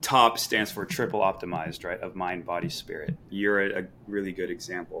TOP stands for triple optimized, right? Of mind, body, spirit. You're a really good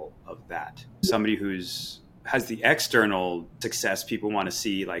example of that. Somebody has the external success people want to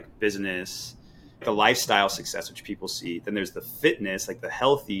see, like business, the lifestyle success, which people see. Then there's the fitness, like the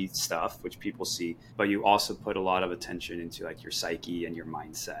healthy stuff, which people see. But you also put a lot of attention into like your psyche and your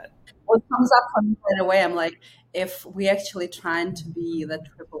mindset. What comes up for me right away, I'm like, if we actually trying to be the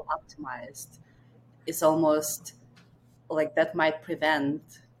triple optimized, it's almost like that might prevent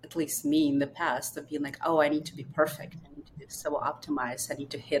at least me in the past of being like, oh, I need to be perfect, I need to be so optimized, I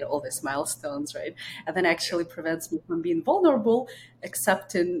need to hit all these milestones, right? And then actually prevents me from being vulnerable,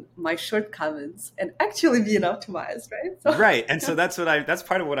 accepting my shortcomings, and actually being optimized, right? So, Right. And so that's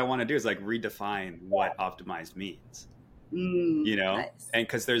part of what I want to do is like redefine what optimized means, nice. and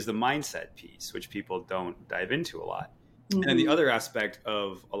because there's the mindset piece, which people don't dive into a lot. And then the Mm-hmm. other aspect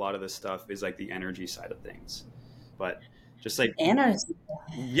of a lot of this stuff is like the energy side of things. But just like, Energy.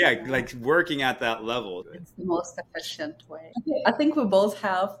 yeah, like working at that level. It's the most efficient way. I think we both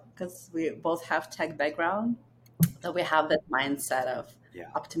have, because we both have tech background, that we have that mindset of Yeah.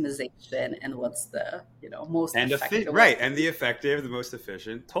 optimization and what's the most And effective way. right. And the effective, the most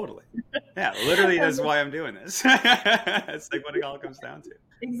efficient. Totally. Yeah. Literally, that's why I'm doing this. It's like what it all comes down to.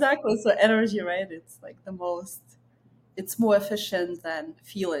 Exactly. So energy, right? It's like it's more efficient than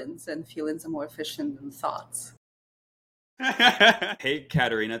feelings, and feelings are more efficient than thoughts. Hey,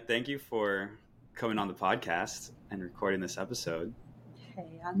 Kateryna, thank you for coming on the podcast and recording this episode.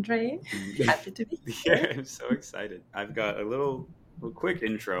 Hey, Andre. Happy to be Yeah, here. I'm so excited. I've got a little quick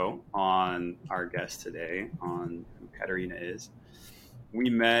intro on our guest today, on who Kateryna is.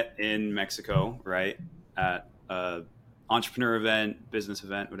 We met in Mexico, right, at a entrepreneur event, business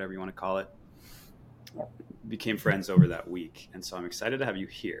event, whatever you want to call it. Yep. Became friends over that week, and so I'm excited to have you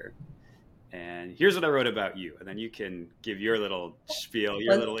here. And here's what I wrote about you, and then you can give your little spiel,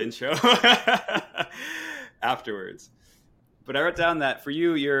 your little intro afterwards. But I wrote down that for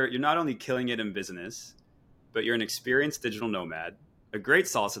you, you're not only killing it in business, but you're an experienced digital nomad, a great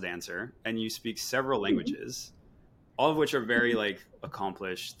salsa dancer, and you speak several languages, all of which are very like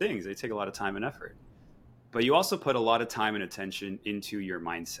accomplished things. They take a lot of time and effort. But you also put a lot of time and attention into your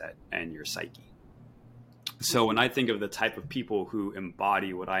mindset and your psyche. So when I think of the type of people who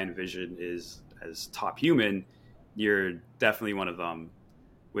embody what I envision is as top human, you're definitely one of them,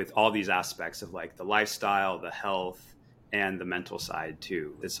 with all these aspects of like the lifestyle, the health, and the mental side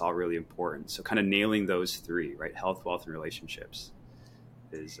too. It's all really important. So kind of nailing those three, right? Health, wealth, and relationships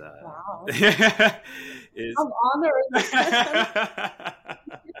is Wow. is I'm honored.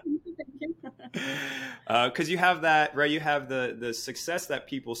 because you have that, right? You have the success that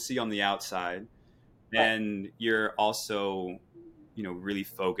people see on the outside, and you're also, really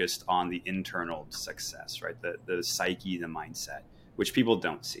focused on the internal success, right? The psyche, the mindset, which people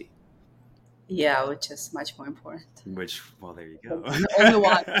don't see. Yeah, which is much more important. Well, there you go. Only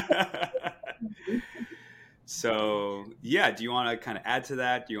one. So, yeah, do you want to kind of add to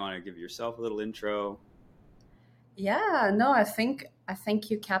that? Do you want to give yourself a little intro? Yeah, no, I think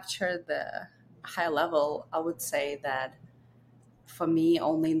you captured the high level. I would say that for me,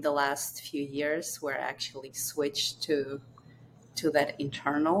 only in the last few years, where I actually switched to that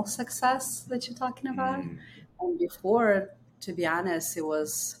internal success that you're talking about. And before, to be honest, it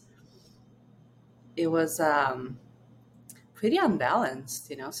was pretty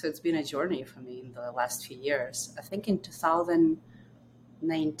unbalanced, So it's been a journey for me in the last few years. I think in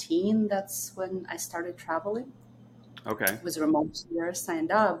 2019, that's when I started traveling. Okay. It was a remote year,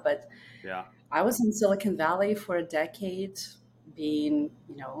 signed up, but yeah, I was in Silicon Valley for a decade, being,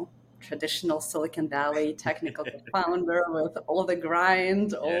 traditional Silicon Valley technical founder with all the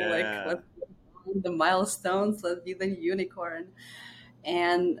grind, all like let's the milestones, let's be the unicorn.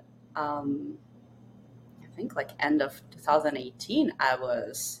 And I think like end of 2018, I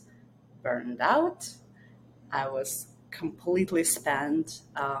was burned out. I was completely spent.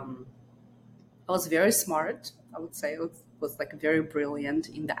 I was very smart. I would say was like very brilliant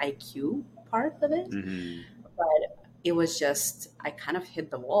in the IQ part of it. But it was just, I kind of hit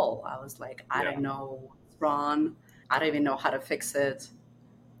the wall. I was like, I don't know what's wrong. I don't even know how to fix it.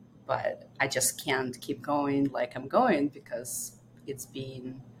 But I just can't keep going like I'm going, because it's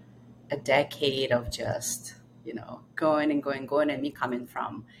been a decade of just, going and going, going. And me coming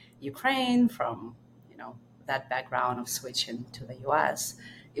from Ukraine, from, that background of switching to the US,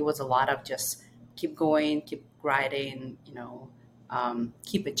 it was a lot of just keep going, keep grinding,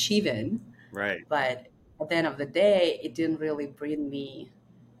 keep achieving. right. But at the end of the day, it didn't really bring me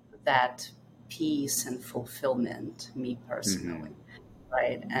that peace and fulfillment, me personally,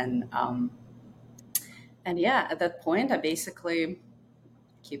 right? And yeah, at that point, I basically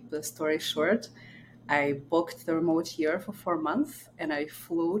keep the story short, I booked the remote year for 4 months and I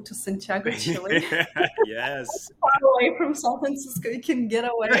flew to Santiago, Chile, Yes. far away from San Francisco. You can get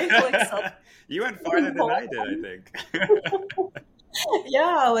away like South You went farther than I did, I think.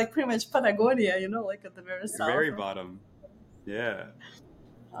 yeah, like pretty much Patagonia, like at the very south. Very bottom. Yeah.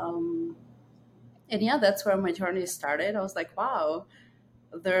 Um, and yeah, that's where my journey started. I was like, wow,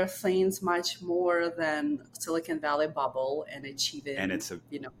 there are things much more than Silicon Valley bubble and And achieving, it is a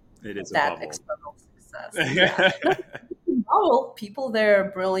that bubble. external success. Yeah. Oh, people there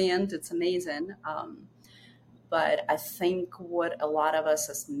are brilliant. It's amazing. But I think what a lot of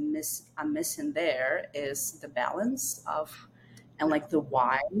us are missing there is the balance of, and like the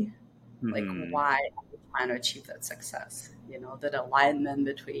why, like Mhm. why are you trying to achieve that success? That alignment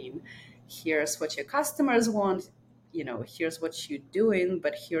between here's what your customers want, here's what you're doing,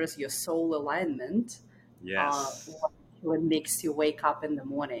 but here's your soul alignment, Yes. what makes you wake up in the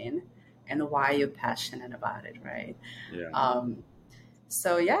morning and why you're passionate about it, right? Yeah.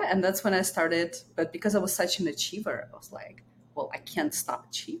 So yeah, and that's when I started. But because I was such an achiever, I was like, well, I can't stop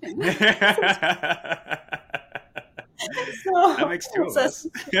achieving. That so, makes two of so us.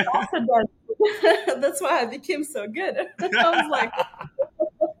 that's why I became so good. I was like,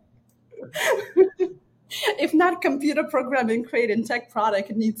 if not computer programming, creating tech product,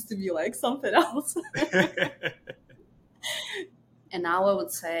 it needs to be like something else. And now I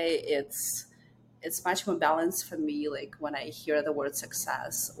would say it's much more balanced for me. Like when I hear the word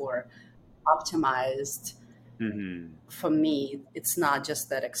success or optimized, Mhm. for me, it's not just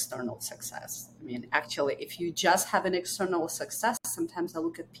that external success. I mean, actually, if you just have an external success, sometimes I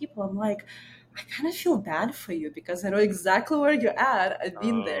look at people, I'm like, I kind of feel bad for you because I know exactly where you're at. I've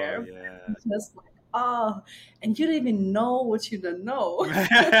been Oh, there. yeah. It's just like, oh, and you don't even know what you don't know.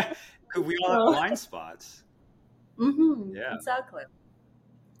 'Cause we all have So, blind spots. Yeah. exactly.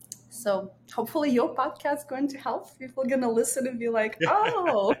 So hopefully your podcast is going to help. People are going to listen and be like,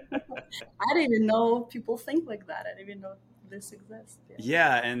 oh, I didn't even know people think like that. I didn't even know this exists. Yeah.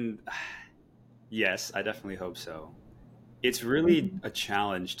 Yeah, and yes, I definitely hope so. It's really Mhm. a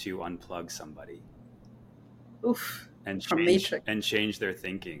challenge to unplug somebody Oof, and from Matrix. change their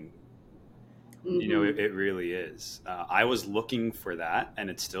thinking. Hmm. It really is. I was looking for that, and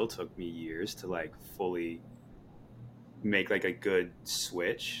it still took me years to like fully make like a good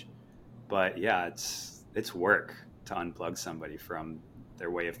switch. But yeah, it's work to unplug somebody from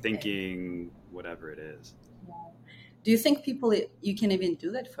their way of thinking, whatever it is. Do you think you can even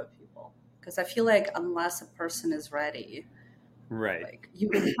do that for people? Because I feel like unless a person is ready, Right. like you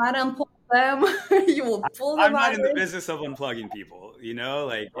will try to unplug them, you will pull them I'm not out of in the it. business of unplugging people,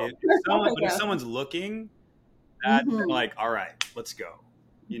 like if Yeah. someone's looking, that then Hmm. like, all right, let's go,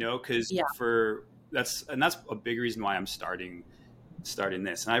 because Yeah. that's a big reason why I'm starting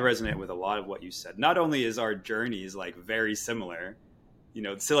this. And I resonate with a lot of what you said. Not only is our journeys like very similar,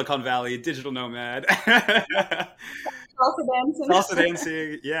 Silicon Valley, digital nomad, Also dancing. salsa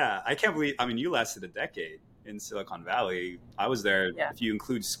dancing. Yeah. I can't believe, I mean, you lasted a decade in Silicon Valley. I was there, Yeah. if you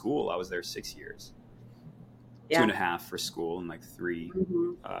include school, I was there 6 years, two and Yeah. a half for school and like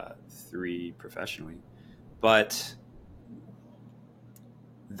Hmm. three professionally. But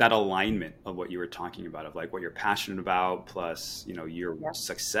that alignment of what you were talking about, of like what you're passionate about, plus, your Yeah.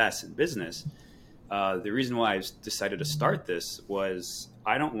 success in business. The reason why I decided to start this was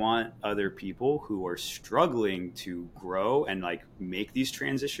I don't want other people who are struggling to grow and like make these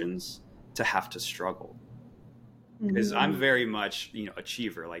transitions to have to struggle. Because I'm Hmm. very much,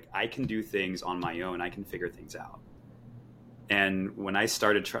 achiever. Like I can do things on my own. I can figure things out. And when I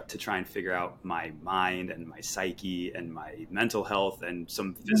started to try and figure out my mind and my psyche and my mental health and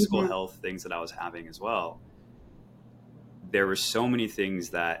some physical Hmm. health things that I was having as well, there were so many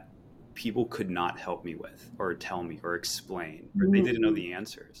things that people could not help me with or tell me or explain, or they didn't know Hmm. the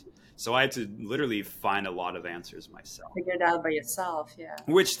answers. So I had to literally find a lot of answers myself, Figure it out by yourself. Yeah.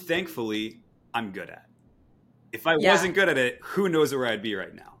 which Hmm. thankfully I'm good at. If I Yeah. wasn't good at it, who knows where I'd be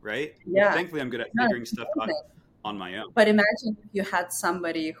right now, right? But Yeah. thankfully I'm good at No, figuring it's stuff out amazing. on my own. But imagine if you had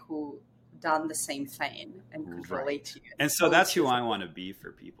somebody who done the same thing and could relate Right. to you and And so that's coach you. who I want to be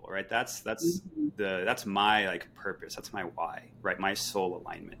for people, right? Mhm. That's my like purpose. That's my why, right? My soul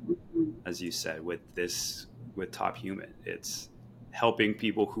alignment, Mhm. as you said, with Top Human. It's helping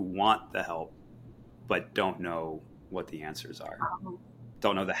people who want the help but don't know what the answers are. Um,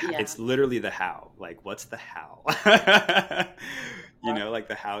 Don't know yeah. it's literally the how. Like what's the how? Like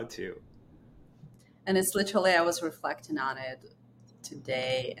the how to. And it's literally, I was reflecting on it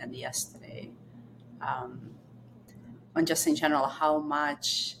today and yesterday, um, on just in general how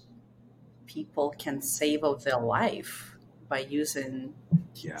much people can save of their life by using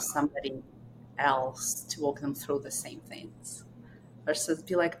Yeah. somebody else to walk them through the same things versus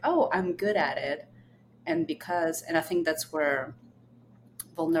be like, oh, I'm good at it. And I think that's where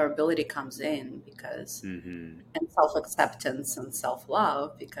vulnerability comes in, because Mm-hmm. and self-acceptance and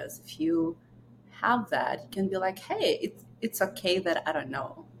self-love, because if you have that, you can be like, hey, it's okay that I don't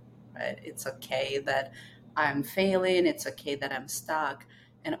know, right? It's okay that I'm failing, it's okay that I'm stuck.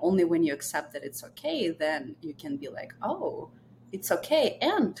 And only when you accept that it's okay, then you can be like, oh, it's okay,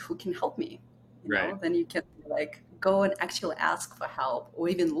 and who can help me, Right. then you can like go and actually ask for help, or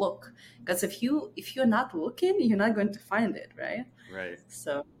even look, because if you're not looking, you're not going to find it, right? Right.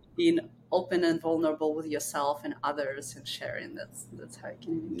 So being open and vulnerable with yourself and others and sharing, that's how you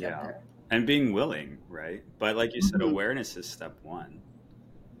can even get Yeah. there. And being willing, right? But like you said, Mhm. awareness is step one.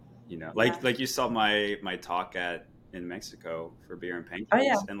 Yeah. Like you saw my talk in Mexico for beer and Oh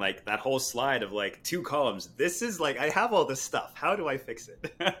yeah. pancakes, and like that whole slide of like 2 columns. This is like I have all this stuff. How do I fix it?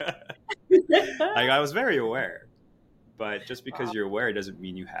 Like I was very aware, but just because Wow. you're aware doesn't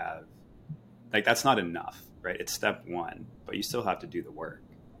mean you have, like, that's not enough, right? It's step one, but you still have to do the work.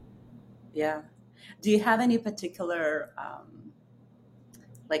 Yeah. Do you have any particular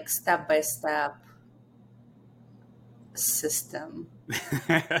like step by step system?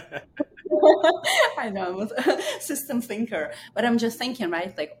 I know I'm a system thinker, but I'm just thinking,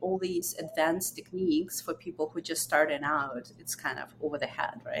 right? Like all these advanced techniques for people who just starting out, it's kind of over the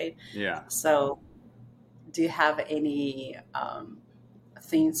head, right? Yeah. So, do you have any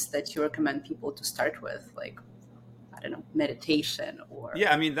things that you recommend people to start with, like, I don't know, meditation or?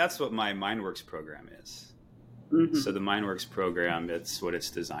 Yeah, I mean, that's what my MindWorks program is. So Mhm. the MindWorks program, it's what it's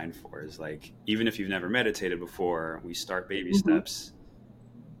designed for, is like, even if you've never meditated before, we start baby Mhm. steps,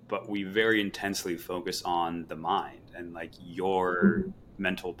 but we very intensely focus on the mind and like your Mhm.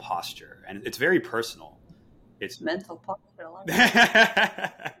 mental posture. And it's very personal. It's Mental posture, I love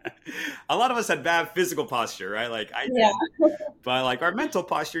it. a lot of us had bad physical posture, right? Like I Yeah. did, but like our mental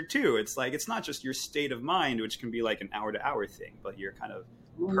posture too. It's like it's not just your state of mind, which can be like an hour to hour thing, but your kind of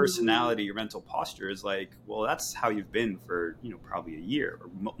Mm. personality, your mental posture is like, well, that's how you've been for probably a year or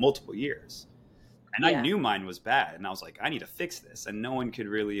multiple years. And I Yeah. knew mine was bad, and I was like, I need to fix this, and no one could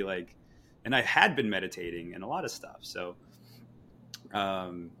really like. And I had been meditating and a lot of stuff, so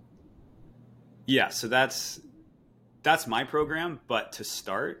um, yeah. So that's my program. But to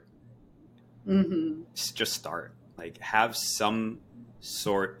start, Hmm. just start. Like have some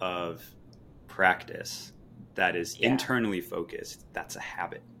sort of practice that is Yeah. internally focused. That's a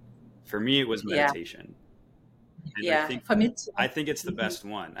habit. For me, it was Yeah. meditation, and I Yeah. think For me too. I think it's the Hmm. best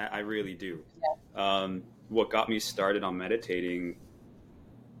one. I really do. Yeah. What got me started on meditating?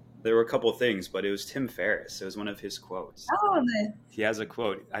 There were a couple of things, but it was Tim Ferriss. It was one of his quotes. Oh, nice. He has a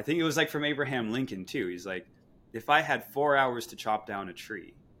quote. I think it was like from Abraham Lincoln too. He's like, "If I had 4 hours to chop down a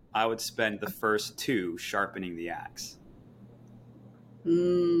tree, I would spend the first two sharpening the axe."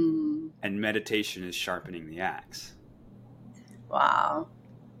 Mm. And meditation is sharpening the axe. Wow.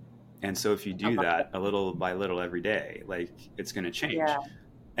 And so if you I do love that it. a little by little every day, like it's going to Yeah. change.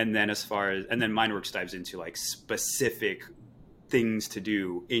 And then and then MindWorks dives into like specific things to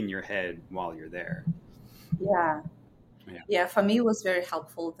do in your head while you're there. Yeah. Yeah. Yeah. For me, it was very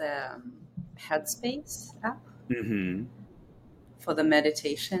helpful, the Headspace app Mm-hmm. for the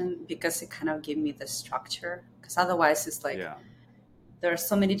meditation, because it kind of gave me the structure. Because otherwise, it's like Yeah. there are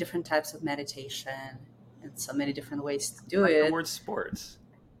so many different types of meditation and so many different ways to do Like the it. word sports.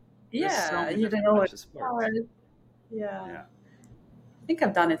 There's so Yeah, many you don't different know what types of sports. start. Yeah. Yeah. I think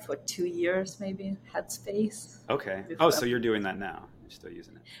I've done it for 2 years, maybe, Headspace. Okay. Oh, Before. so you're doing that now. You're still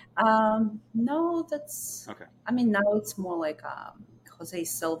using it. No, that's, Okay. I mean, now it's more like Jose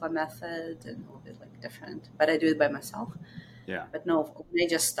Silva method and a little bit like different, but I do it by myself. Yeah. But no, when I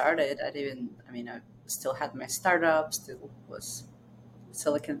just started, I still had my startup, still was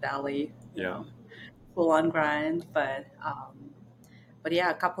Silicon Valley, Yeah. full on grind. But yeah,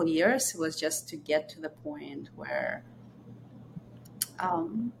 a couple of years was just to get to the point where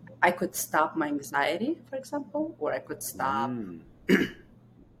um, I could stop my anxiety, for example, or I could stop, Mm.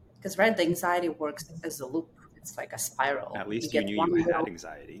 because right, the anxiety works as a loop. It's like a spiral. At You least you get knew you one had little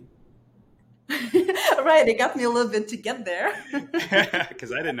anxiety. right. It got me a little bit to get there.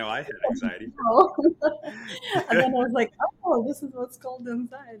 Because I didn't know I had anxiety. And then I was like, oh, this is what's called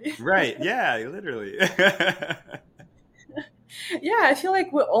anxiety. Right. Yeah, literally. Yeah, I feel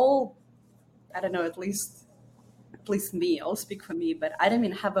like we're all, I don't know, at least me, I'll speak for me, but I don't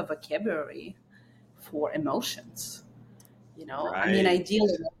even have a vocabulary for emotions. I mean, Right.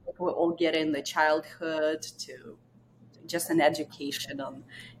 ideally, like, we all get in the childhood to just an education on,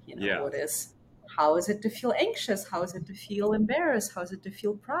 Yeah. what is how is it to feel anxious? How is it to feel embarrassed? How is it to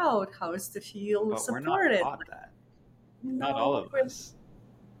feel proud? How is it to feel But we're not supported? taught that. Not all No, of us,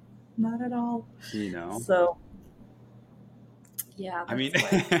 not at all. you know. So yeah, I mean, that's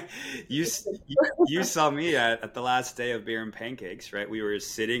like you saw me at the last day of Beer and Pancakes, right? We were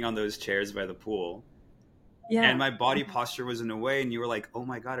sitting on those chairs by the pool, and yeah. my body posture was in a way, and you were like, "Oh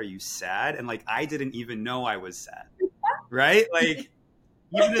my God, are you sad?" And like, I didn't even know I was sad, right? Like,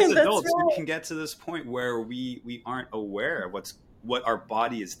 even as That's adults, we right. can get to this point where we aren't aware of what our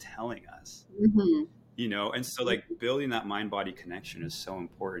body is telling us, Hmm. you know. And so, like, building that mind body connection is so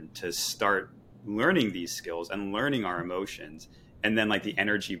important to start learning these skills and learning our emotions, and then like the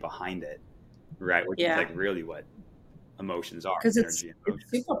energy behind it, right? Which is Yeah, like really what emotions are, because energy and it's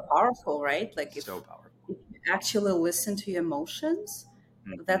emotions. super powerful, right? Like So powerful. if you actually listen to your emotions,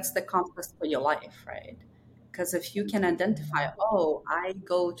 Hmm. that's the compass for your life, right? Because if you can identify, oh, I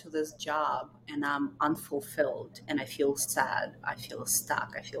go to this job and I'm unfulfilled and I feel sad, I feel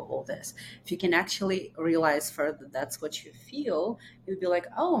stuck, I feel all this. If you can actually realize further that's what you feel, you'll be like,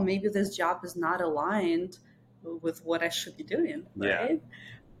 oh, maybe this job is not aligned with what I should be doing, Yeah. right?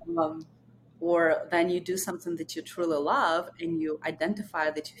 Um, or then you do something that you truly love and you identify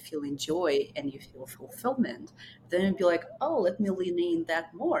that you feel joy and you feel fulfillment, then you'd be like, oh, let me lean in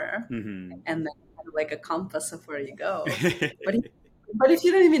that more, Hmm. and then kind of like a compass of where you go. But if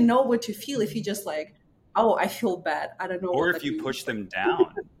you don't even know what you feel, if you just like, oh, I feel bad, I don't know Or what if that you push means. Like, them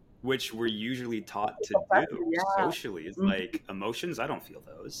down, which we're usually taught to do yeah. socially. It's Mhm. like emotions, I don't feel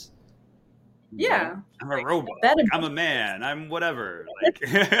those. You know, Yeah. I'm a Like robot. that Like, I'm a emotion. man. I'm whatever. Like,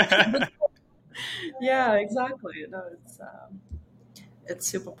 Yeah, exactly. No, it's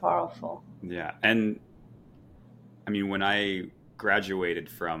super powerful. yeah. And I mean, when I graduated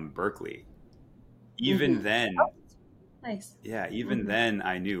from Berkeley, even Hmm. then, Nice. yeah, even Hmm. then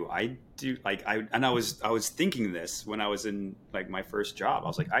I knew I do like I was thinking this when I was in like my first job. I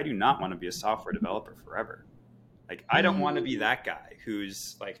was like, I do not want to be a software developer forever. Like, I don't want to be Mm. that guy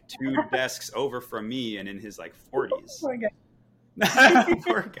who's like two desks over from me and in his like 40s. Poor guy.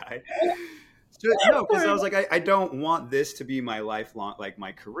 Poor guy. No, because Poor I guy. was like, I don't want this to be my lifelong, like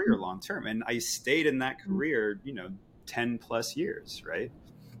my career long term. And I stayed in that career, 10 plus years, right?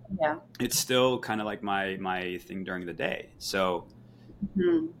 Yeah. It's still kind of like my thing during the day. So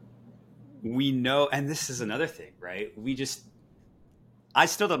Mhm. we know, and this is another thing, right? I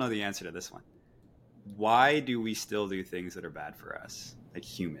still don't know the answer to this one. Why do we still do things that are bad for us, like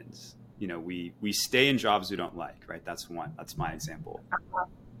humans? We stay in jobs we don't like, right? That's one. That's my example.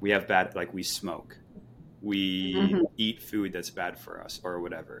 We have bad, like we smoke, we Mhm. eat food that's bad for us, or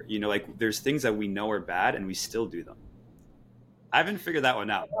whatever. Like there's things that we know are bad, and we still do them. I haven't figured that one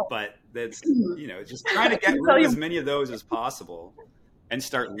out, but that's just trying to get rid Tell of you, as many of those as possible, and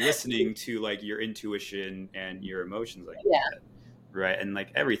start listening to like your intuition and your emotions, like you yeah. said, right? And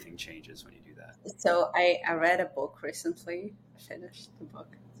like everything changes when you do that. So I read a book recently. I finished the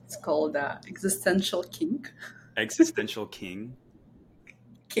book. It's called Existential Kink. Existential king.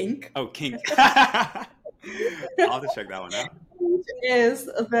 Kink Oh, kink. I'll have to check that one out. is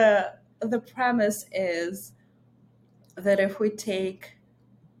the premise is that if we take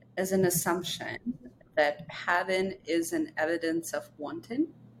as an assumption that having is an evidence of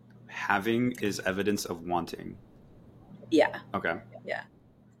wanting. Having is evidence of wanting. Yeah, Okay. yeah.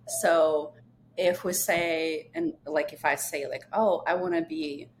 So if we say, and like if I say like, oh, I want to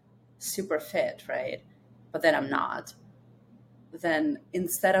be super fit, right? But then I'm not, then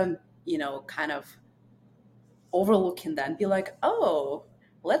instead of, kind of overlooking that and be like, oh,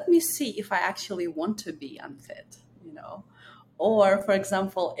 let me see if I actually want to be unfit. Or for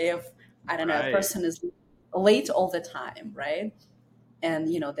example, if, I don't know, a Right. person is late all the time, right? And,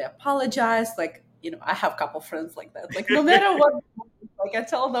 they apologize. Like, I have a couple friends like that. Like, no matter what, like I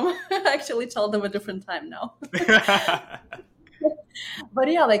tell them, I actually tell them a different time now.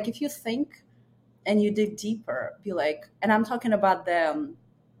 But yeah, like if you think and you dig deeper, be like, and I'm talking about the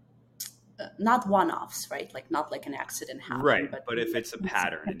not one-offs, right? Like not like an accident happened, Right. but But if it's a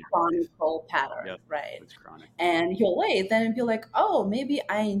pattern a in your life, chronicle pattern, yep, right? it's chronic. And you're late, then it'd be like, oh, maybe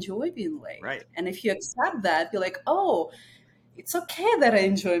I enjoy being late. Right. And if you accept that, be like, oh, it's okay that I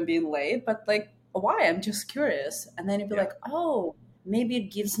enjoy being late, but like, why? I'm just curious. And then you'd be Yeah. like, oh, maybe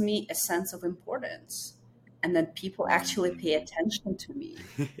it gives me a sense of importance. And then people actually pay Mhm. attention to me.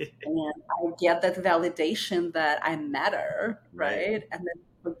 And I get that validation that I matter, Right. right? And then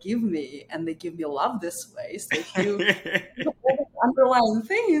forgive me and they give me love this way. So if you underlying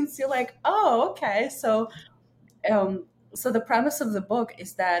things, you're like, oh, okay. Um, so the premise of the book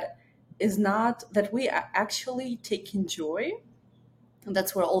is not that we are actually taking joy And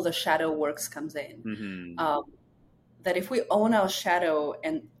that's where all the shadow works comes in. Mm-hmm. Um, that if we own our shadow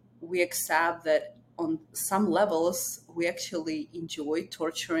and we accept that on some levels we actually enjoy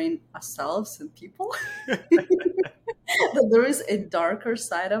torturing ourselves and people, that there is a darker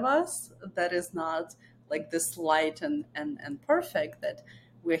side of us that is not like this light and perfect, that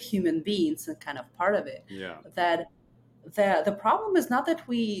we're human beings and kind of part of it. Yeah. That the problem is not that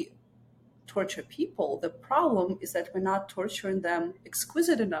we torture people. The problem is that we're not torturing them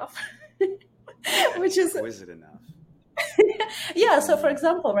exquisite enough. Which is Exquisite enough. yeah. So for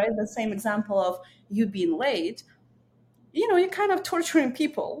example, right, the same example of you being late, you're kind of torturing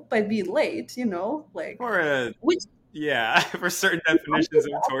people by being late, like For which for certain definitions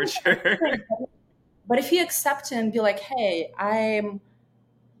of torture. but if you accept it and be like, hey, I'm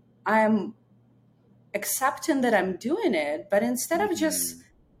accepting that I'm doing it, but instead of just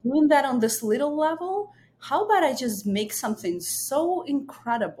Mm-hmm. doing that on this little level, how about I just make something so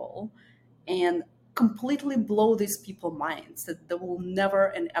incredible and completely blow these people's minds that they will never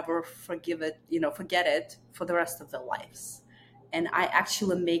and ever forget it for the rest of their lives. And I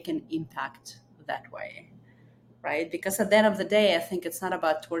actually make an impact that way, right? Because at the end of the day, I think it's not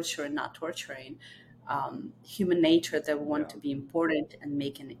about torture and not torturing. Human nature that we want Yeah. to be important and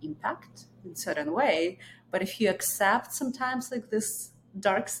make an impact in certain way. But if you accept sometimes like this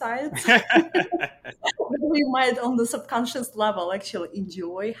dark sides, we might on the subconscious level actually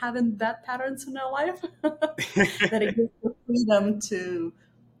enjoy having bad patterns in our life, that it gives the freedom to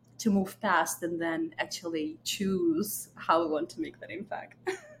move past and then actually choose how we want to make that impact.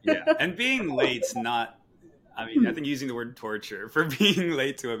 Yeah. And being late's not, I mean, I think using the word torture for being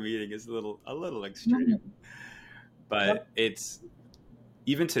late to a meeting is a little extreme. But Yep. it's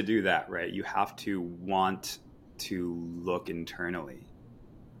even to do that, right? You have to want to look internally.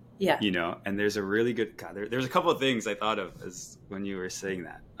 Yeah. And there's a really good there's a couple of things I thought of as when you were saying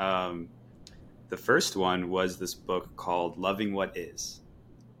that. The first one was this book called Loving What Is.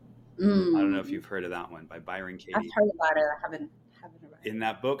 I don't know if Mm. you've heard of that one by Byron I've Katie. heard about it. I haven't read In it.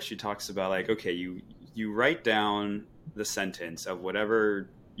 that book, she talks about like, okay, you write down the sentence of whatever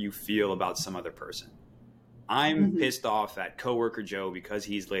you feel about some other person. I'm Mm-hmm. pissed off at coworker Joe because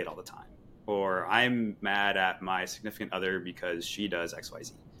he's late all the time, or I'm mad at my significant other because she does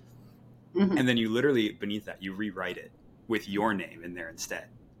XYZ. Mm-hmm. And then you literally beneath that you rewrite it with your name in there instead.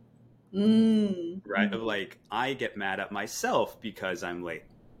 Right? Mm-hmm. Of like, I get mad at myself because I'm late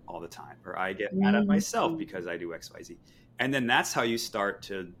all the time, or I get mad at myself Mm-hmm. because I do XYZ. And then that's how you start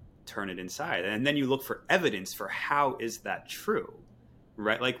to turn it inside. And then you look for evidence for how is that true,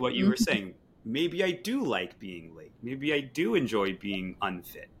 right? Like what you were Mm-hmm. saying, maybe I do like being late. Maybe I do enjoy being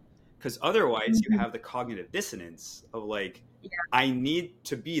unfit. Because otherwise, you Mm-hmm. have the cognitive dissonance of like, Yeah. I need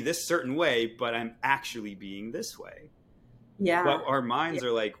to be this certain way, but I'm actually being this way. Yeah. But our Yeah. minds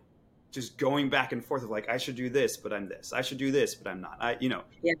are like just going back and forth of like, I should do this, but I'm this. I should do this, but I'm not. Yeah.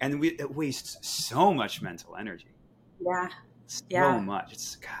 And it wastes so much mental energy. Yeah. So Yeah. much.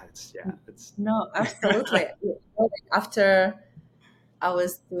 It's No, absolutely. After I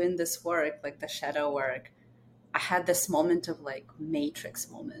was doing this work, like the shadow work, I had this moment of like matrix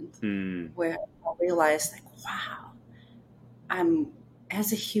moment mm, where I realized like, wow, I'm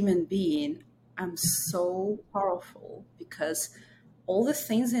as a human being, I'm so powerful because all the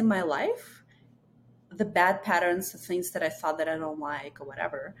things in my life, the bad patterns, the things that I thought that I don't like or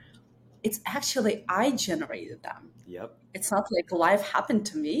whatever, it's actually I generated them. yep. It's not like life happened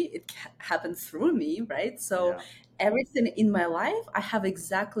to me, it happened through me, right? So Yeah. everything in my life, I have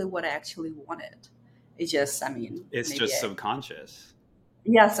exactly what I actually wanted. It just, I mean, It's maybe just I, subconscious.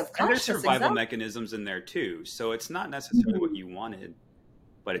 yeah, And there's subconscious, survival exactly. mechanisms in there too. So it's not necessarily what Hmm. you wanted,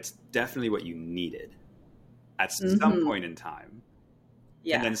 but it's definitely what you needed at some Hmm. point in time. And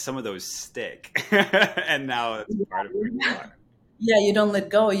Yeah. then some of those stick. And now it's part of who you are. Yeah, you don't let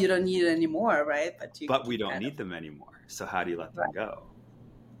go, you don't need it anymore, right? But you But we keep don't kind of, need them anymore. So how do you let them right, go?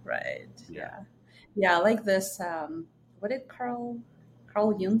 right. Yeah. Yeah. Yeah, I like this. What did Carl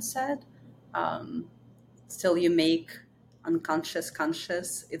Jung said? Um, Still you make unconscious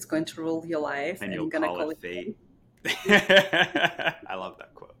conscious, it's going to rule your life, And and you'll I'm gonna call call it it fate. fate. I love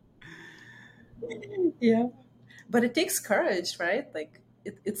that quote. Yeah. But it takes courage, right? Like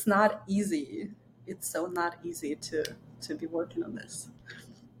it's not easy. It's so not easy to be working on this.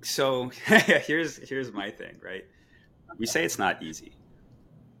 So here's my thing, right? We say it's not easy.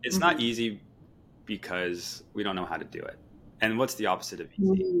 It's not Mm-hmm. easy because we don't know how to do it. And what's the opposite of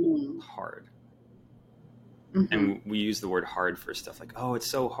easy? Mm-hmm. Hard. Mm-hmm. And we use the word hard for stuff like, oh, it's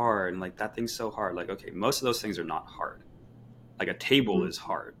so hard, and like that thing's so hard. Like, okay, most of those things are not hard. Like a table is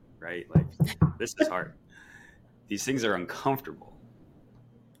hard, right? Like this is hard. These things are uncomfortable.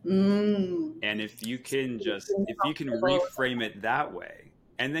 Mm. And if you can reframe it that way,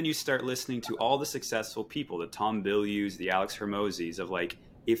 and then you start listening to all the successful people, the Tom Billius, the Alex Hermosis, of like,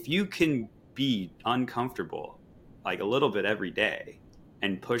 if you can be uncomfortable like a little bit every day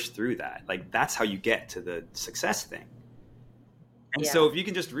and push through that, like that's how you get to the success thing. And so Yeah. if you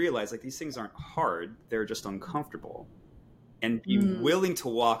can just realize like these things aren't hard, they're just uncomfortable, and be Mm. willing to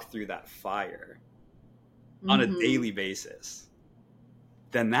walk through that fire on a Mm-hmm. daily basis,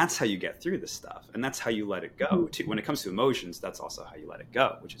 then that's how you get through this stuff. And that's how you let it go too. When it comes to emotions, that's also how you let it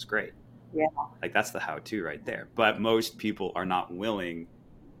go, which is great. Yeah. Like that's the how to right there. But most people are not willing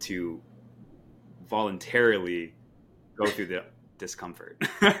to voluntarily go through the discomfort.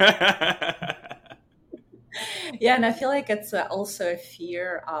 Yeah, and I feel like it's also a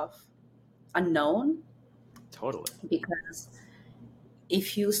fear of unknown, Totally. because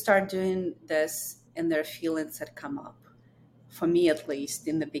if you start doing this and there are feelings that come up, for me at least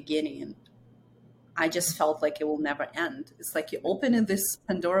in the beginning, I just felt like it will never end. It's like you open in this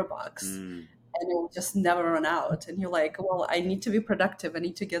Pandora box Mm, and it will just never run out. And you're like, well, I need to be productive. I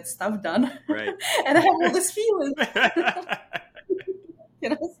need to get stuff done. right. And I have all this feeling,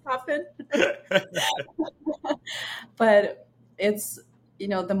 stop it. But it's,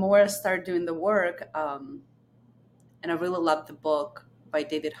 the more I start doing the work, and I really love the book by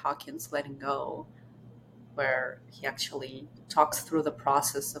David Hawkins, Letting Go, where he actually talks through the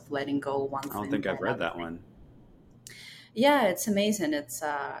process of letting go one I don't thing think by I've read another that thing. one. Yeah, it's amazing. It's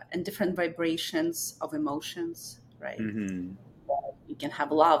and different vibrations of emotions, right? Mm-hmm. You can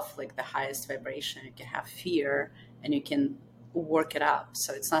have love, like the highest vibration. You can have fear, and you can work it up.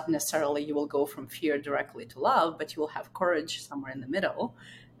 So it's not necessarily you will go from fear directly to love, but you will have courage somewhere in the middle,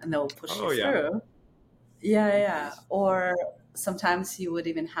 and that will push you Oh yeah. through. Yeah, yeah. Nice. Or sometimes you would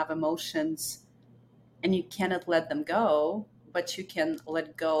even have emotions and you cannot let them go, but you can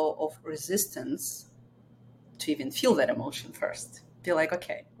let go of resistance to even feel that emotion first. Be like,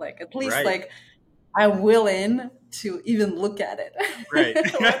 okay, like at least Right. like I'm willing to even look at it. Right.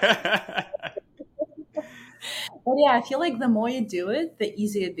 But yeah, I feel like the more you do it, the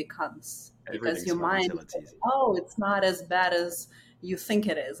easier it becomes, because Everything's your fun mind until is it's like, easy. oh, it's not as bad as you think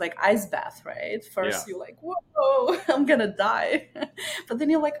it is. Like ice bath, right? Yeah. First you're like, whoa, I'm gonna die. But then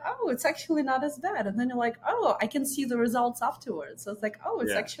you're like, oh, it's actually not as bad. And then you're like, oh, I can see the results afterwards. So it's like, oh,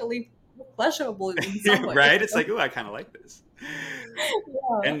 it's Yeah. actually pleasurable in some way. Right. It's like, oh, I kind of like this.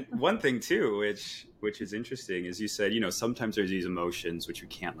 Yeah. And one thing too, which is interesting, is you said, sometimes there's these emotions which you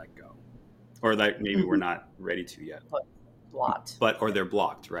can't let go, or like maybe we're Mhm. not ready to yet, But a lot. or they're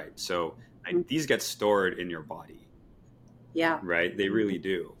blocked, right? So Mhm. these get stored in your body, Yeah. right? They Mhm. really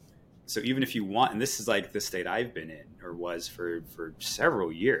do. So even if you want, and this is like the state I've been in or was for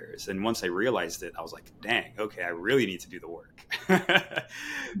several years, and once I realized it, I was like, dang, okay, I really need to do the work.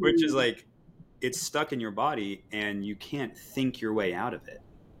 Which is Mhm. like, it's stuck in your body and you can't think your way out of it.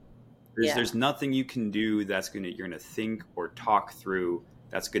 There's Yeah. nothing you can do you're gonna think or talk through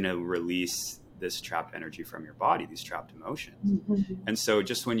that's gonna release this trapped energy from your body, these trapped emotions. Mhm. And so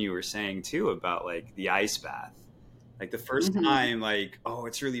just when you were saying too about like the ice bath, like the first Mhm. time, like, oh,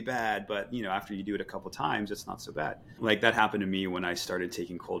 it's really bad, but after you do it a couple times, it's not so bad. Like that happened to me when I started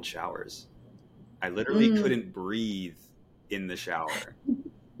taking cold showers. I literally Mm. couldn't breathe in the shower.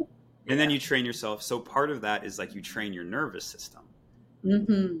 And then Yeah. you train yourself. So part of that is like you train your nervous system.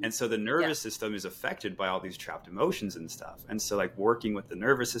 Hmm. And so the Yeah. nervous system is affected by all these trapped emotions and stuff. And so like working with the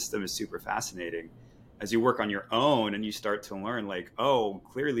nervous system is super fascinating as you work on your own and you start to learn like, oh,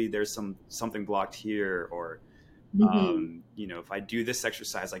 clearly there's something blocked here, or Hmm. if I do this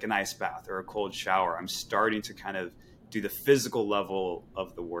exercise like an ice bath or a cold shower, I'm starting to kind of do the physical level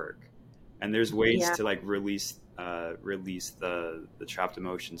of the work. And there's ways Yeah. to like release the trapped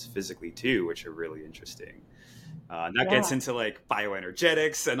emotions physically too, which are really interesting. And that gets Yeah. into like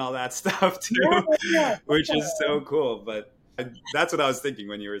bioenergetics and all that stuff Yeah. too, Yeah. which is so cool. But that's what I was thinking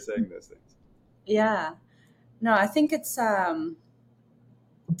when you were saying those things. Yeah. No, I think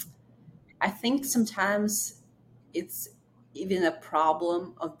sometimes it's even a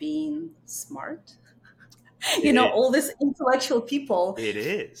problem of being smart. It, All these intellectual people, it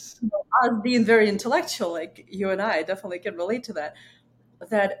is. us being very intellectual, like you and I definitely can relate to that,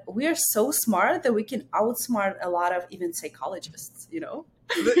 that we are so smart that we can outsmart a lot of even psychologists.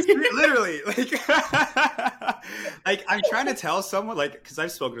 Literally, like, like I'm trying to tell someone, like, because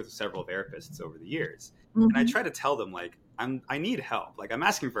I've spoken with several therapists over the years, and I Hmm. try to tell them, like, I need help, like, I'm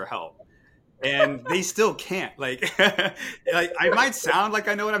asking for help, and they still can't, like, like I might sound like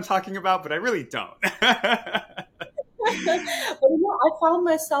I know what I'm talking about, but I really don't. But I found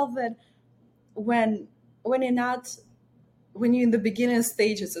myself that when when you're not when you're in the beginning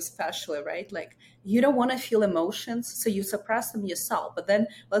stages, especially, right? Like you don't want to feel emotions, so you suppress them yourself. But then,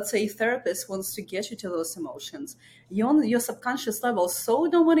 let's say a therapist wants to get you to those emotions. You on your subconscious level, so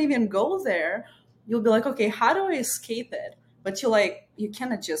don't want to even go there. You'll be like, okay, how do I escape it? But you're like, you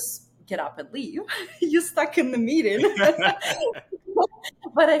cannot just get up and leave. You're stuck in the meeting.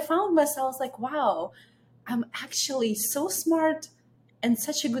 But I found myself like, wow, I'm actually so smart and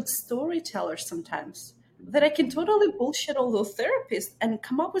such a good storyteller sometimes that I can totally bullshit all those therapists and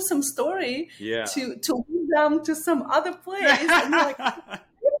come up with some story Yeah. to lead them to some other place. And you're like,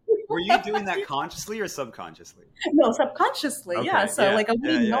 were you doing that consciously or subconsciously? no, subconsciously, Okay. yeah. So Yeah. like I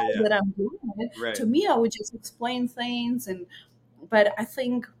wouldn't know Yeah. that I'm doing it. Right. To me, I would just explain things, and but I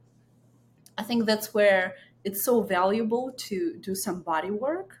think that's where it's so valuable to do some body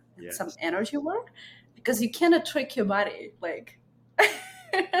work and some Yes. energy work, because you cannot trick your body. Like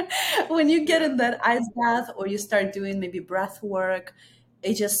when you get Yeah. in that ice bath or you start doing maybe breath work,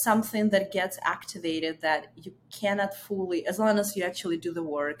 it's just something that gets activated that you cannot fully, as long as you actually do the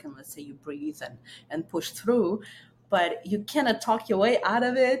work and let's say you breathe and push through, but you cannot talk your way out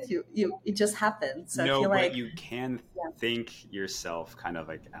of it. You it just happens. So I No, feel but like, you can yeah. think yourself kind of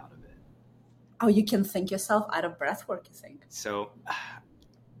like out of it. Oh, you can think yourself out of breath work, you think? So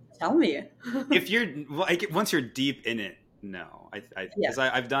Tell me. if you're like, once you're deep in it, no, Yeah. because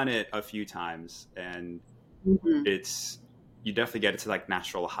I've done it a few times, and Hmm. it's, you definitely get into like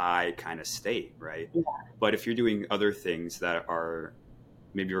natural high kind of state, right? Yeah. But if you're doing other things that are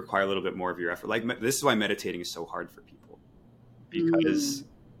maybe require a little bit more of your effort, like this is why meditating is so hard for people, because Mm.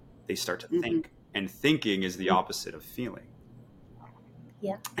 they start to Hmm. think, and thinking is the opposite of feeling.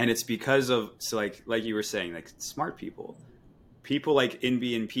 Yeah. And it's because of, so like you were saying, like smart people like in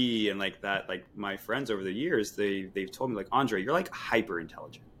BNP and like that, like my friends over the years, they've told me like, Andre, you're like hyper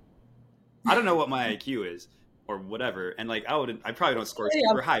intelligent. I don't know what my IQ is or whatever, and like I probably don't score Yeah.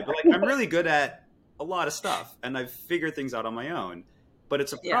 super high, but like I'm really good at a lot of stuff, and I've figured things out on my own. But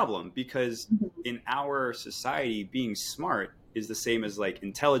it's a Yeah. problem because Mhm. in our society, being smart is the same as like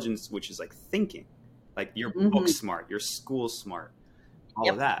intelligence, which is like thinking, like you're book Mhm. smart, you're school smart, all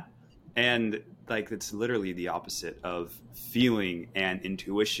of Yep. that. And like it's literally the opposite of feeling and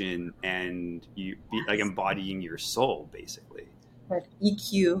intuition, and you be like Yes. embodying your soul basically. But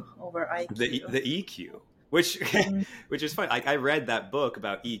EQ over IQ. The EQ, which Mm. which is funny. Like I read that book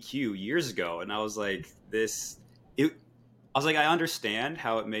about EQ years ago, and I was like, I was like, I understand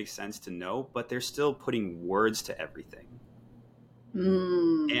how it makes sense to know, but they're still putting words to everything.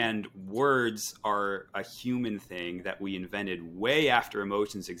 Mm. And words are a human thing that we invented way after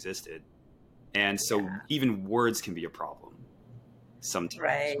emotions existed. And so Yeah. even words can be a problem sometimes,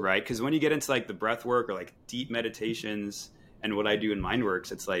 Right. right? Because when you get into like the breath work or like deep meditations and what I do in mind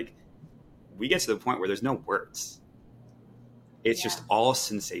works, it's like we get to the point where there's no words. It's Yeah. just all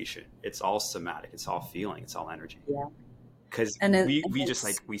sensation. It's all somatic. It's all feeling. It's all energy. Yeah. Because And we just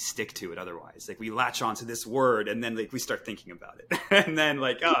like, we stick to it otherwise. Like we latch onto this word and then like we start thinking about it. And then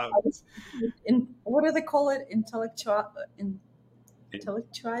like, oh, what do they call it? Intellectualizing?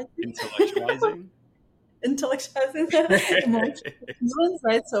 intellectualizing. Intellectualizing the emotions,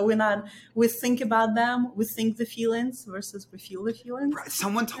 right? So we think about them, we think the feelings versus we feel the feelings.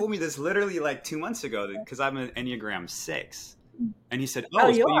 Someone told me this literally like 2 months ago because I'm an Enneagram 6. And he said, Oh,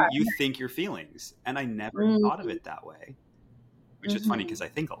 oh, so you are. you think your feelings. And I never thought of Mm-hmm. it that way, which is funny because I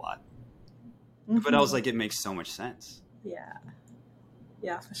think a lot. But I was Mm-hmm. like, it makes so much sense. Yeah.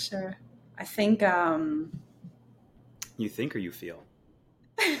 Yeah, for sure. I think You think or you feel?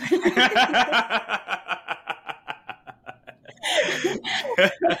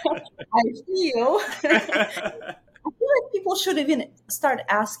 I feel I feel like people should even start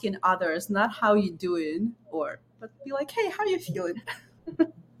asking others, not how you doing, but be like, hey, how you feeling?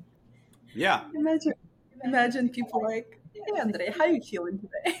 Yeah. Imagine people like, hey Andre, how you feeling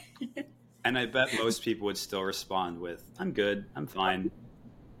today? And I bet most people would still respond with, I'm good, I'm fine.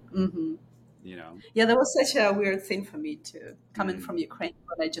 Hmm. You know? Yeah, that was such a weird thing for me too, coming Mm. from Ukraine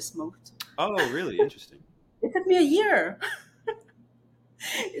when I just moved. Oh, really? Interesting. It took me a year.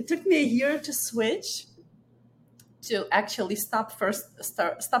 It took me a year to switch, to actually stop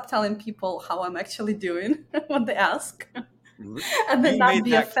telling people how I'm actually doing when they ask, and then You not made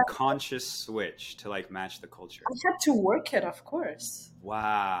be that offended. conscious switch to like match the culture. I had to work it, of course.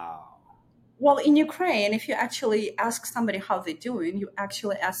 Wow. Well, in Ukraine, if you actually ask somebody how they're doing, you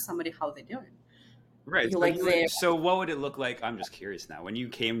actually ask somebody how they're doing. Right. You So like their so what would it look like? I'm just curious now. When you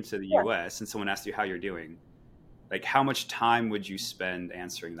came to the yeah. US and someone asked you how you're doing, like how much time would you spend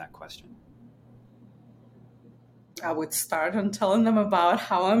answering that question? I would start on telling them about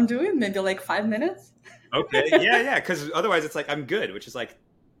how I'm doing, maybe like 5 minutes. Okay. Yeah, yeah. Because otherwise, it's like I'm good, which is like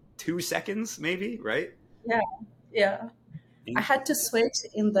 2 seconds, maybe, right? Yeah, yeah. I had to Interesting. switch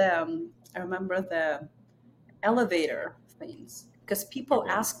in the. I remember the elevator things because people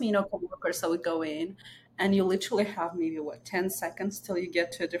Okay. ask me, coworkers, I would go in, and you literally have maybe 10 seconds till you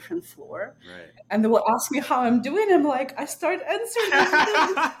get to a different floor, Right. and they will ask me how I'm doing. I'm like, I start answering these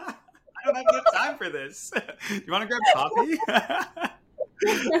things. I don't have enough time for this. You want to grab coffee?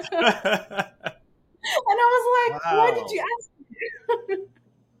 And I was like, why did you Wow. ask me?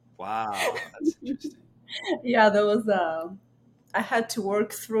 Wow. That's interesting. Yeah, there was I had to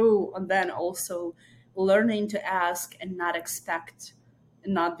work through, and then also learning to ask and not expect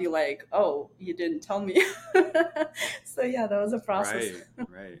and not be like, oh, you didn't tell me. So yeah, that was a process. Right.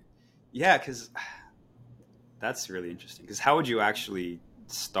 Right. Yeah, because that's really interesting. Because how would you actually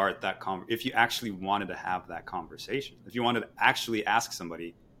start that if you actually wanted to have that conversation? If you wanted to actually ask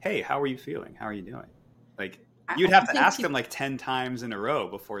somebody, "Hey, how are you feeling? How are you doing?" Like you'd I have to think ask them people, like 10 times in a row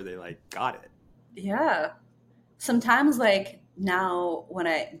before they like got it. yeah. Sometimes, like now, when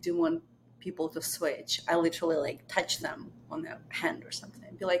I do want people to switch, I literally like touch them on their hand or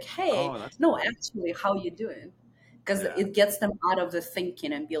something, be like, "Hey, Oh, that's no, cool. actually, how you doing?" Because Yeah. it gets them out of the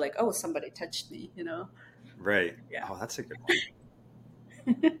thinking and be like, "Oh, somebody touched me." Right. Yeah. Oh, that's a good one.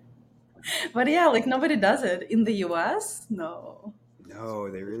 But yeah, like nobody does it in the US. No. No,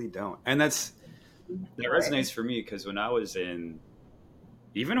 they really don't. And that Right. resonates for me because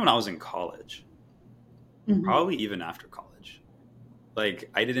even when I was in college, Hmm. probably even after college, like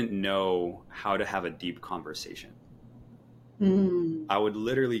I didn't know how to have a deep conversation. Mm. I would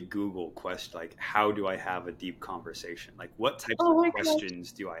literally Google question like, how do I have a deep conversation? Like, what types Oh of my gosh.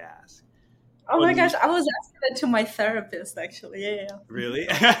 questions do I ask? Oh Well, my gosh. I was asking that to my therapist actually. Yeah, yeah. Mhm. really?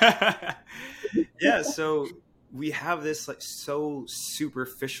 Yeah. So we have this like so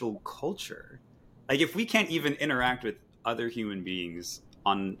superficial culture. Like, if we can't even interact with other human beings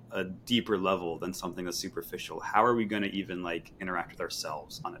on a deeper level than something that's superficial, how are we going to even like interact with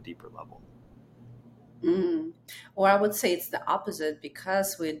ourselves on a deeper level? Mm. Or I would say it's the opposite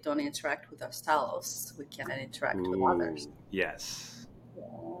because we don't interact with ourselves, we cannot interact with others. Ooh, yes.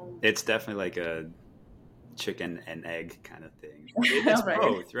 Yeah. It's definitely like a chicken and egg kind of thing. It's Right.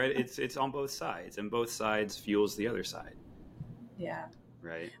 both, right? It's on both sides, and both sides fuels the other side, Yeah.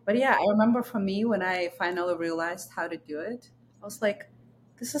 right? But yeah, I remember for me when I finally realized how to do it, I was like,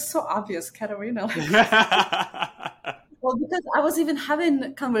 this is so obvious, Katerina. Like, well, because I was even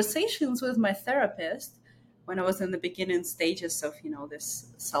having conversations with my therapist when I was in the beginning stages of,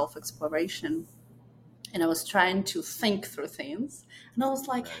 this self exploration. And I was trying to think through things. And I was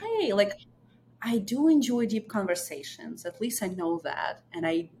like, Right. hey, like, I do enjoy deep conversations. At least I know that. And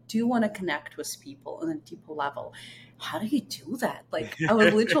I do want to connect with people on a deeper level. How do you do that? Like, I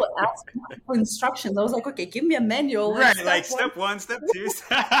was literally asking for instructions. I was like, okay, give me a manual, like, Right, like step one. step one, step two.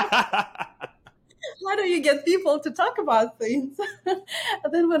 How do you get people to talk about things?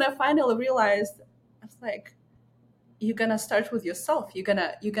 And then when I finally realized, I was like, you're gonna start with yourself. You're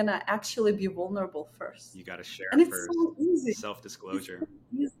gonna actually be vulnerable first. You got to share And it's first. so easy. Self It's disclosure. so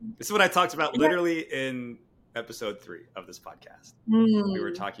easy. This is what I talked about Yeah. literally in episode 3 of this podcast. We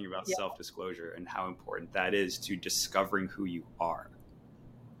were Mm, talking about yeah. self disclosure and how important that is to discovering who you are.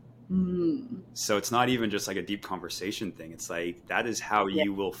 Mm, So it's not even just like a deep conversation thing. It's like that is how yeah.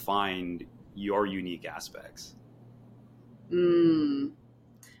 you will find your unique aspects. Mm.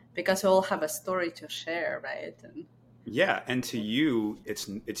 Because we all have a story to share, right? And Yeah, and to you it's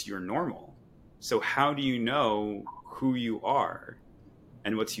your normal. So how do you know who you are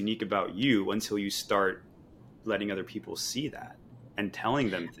and what's unique about you until you start letting other people see that and telling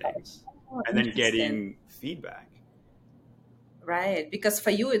them things oh, and then interesting, getting feedback. right? Because for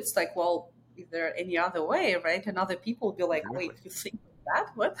you, it's like, well, is there any other way, right? And other people will be like, Exactly. wait, you think that?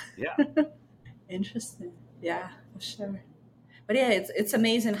 What? Yeah. Interesting. Yeah, for sure. But yeah, it's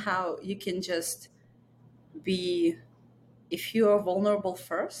amazing how you can just be, if you are vulnerable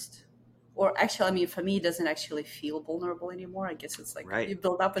first, or actually, I mean, for me, it doesn't actually feel vulnerable anymore. I guess it's like you Right.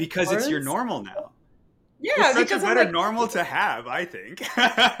 build up a Because it's your tolerance. normal now. It's Yeah, such a because I'm better like, normal to have, I think.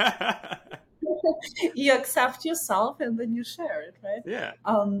 you accept yourself and then you share it, right? Yeah.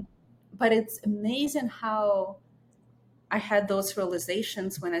 Um, but it's amazing how I had those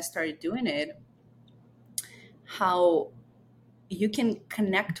realizations when I started doing it, how you can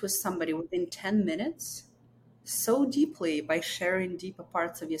connect with somebody within 10 minutes so deeply by sharing deeper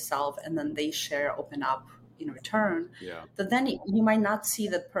parts of yourself, and then they share, open up in return, Yeah. that then you might not see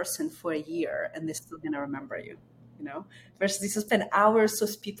that person for a year and they're still going to remember you, versus you spend hours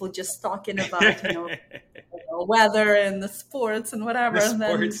with people just talking about, weather and the sports and whatever, The and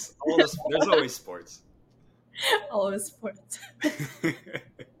then sports, there's always sports. Always sports.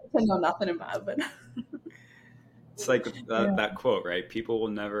 I know nothing about, but It's like yeah. that quote, right? People will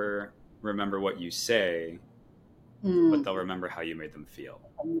never remember what you say, but Mm. they'll remember how you made them feel.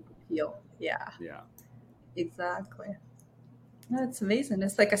 Feel. Yeah, Yeah. exactly. That's amazing.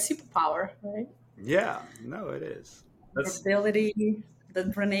 It's like a superpower, right? Yeah. No, it is. The That's ability, the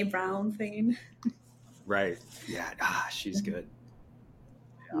Brene Brown thing. right. Yeah. Ah, she's good.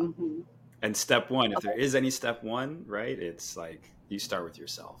 Yeah. Mm-hmm. And step one, if there is any step one, right? It's like you start with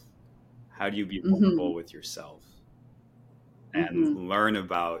yourself. How do you be Mm-hmm. vulnerable with yourself and Mm-hmm. learn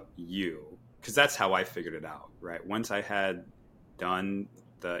about you? Because that's how I figured it out, right? Once I had done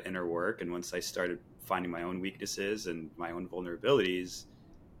the inner work and once I started finding my own weaknesses and my own vulnerabilities,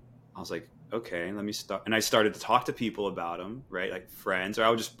 I was like, okay, let me start. And I started to talk to people about them, right? Like friends, or I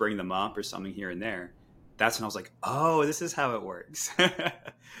would just bring them up or something here and there. That's when I was like, oh, this is how it works.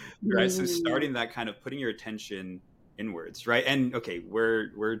 Right. So Mm. starting that kind of putting your attention inwards, right? And okay,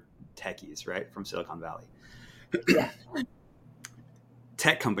 we're techies, right? From Silicon Valley. Yeah.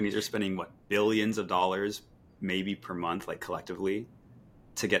 Tech companies are spending what, billions of dollars maybe per month, like collectively,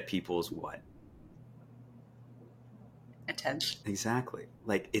 to get people's what? Attention. Exactly.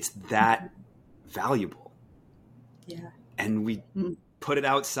 Like it's that valuable. Yeah. And we Mm. put it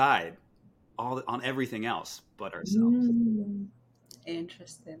outside all on everything else but ourselves. Mm.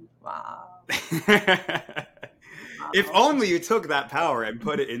 Interesting. Wow. If Wow. only you took that power and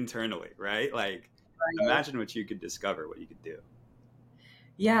put it internally, right? Like Right. imagine what you could discover, what you could do.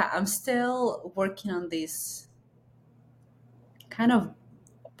 Yeah, I'm still working on these kind of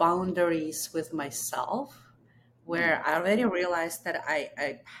boundaries with myself Hmm. where I already realized that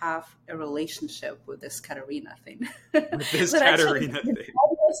I have a relationship with this Kateryna thing. With this That actually Katerina the thing.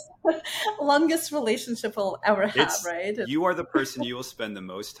 longest relationship I'll ever have, It's right? you are the person you will spend the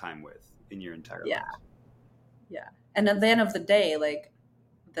most time with in your entire Yeah, life. yeah. And at the end of the day, like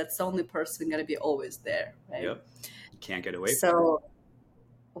that's the only person gonna be always there, right? Yep. You can't get away from So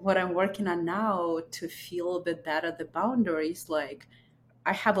what I'm working on now to feel a bit better the boundaries, like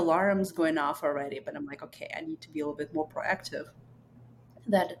I have alarms going off already, but I'm like, okay, I need to be a little bit more proactive.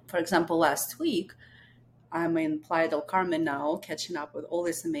 That, for example, last week, I'm in Playa del Carmen now, catching up with all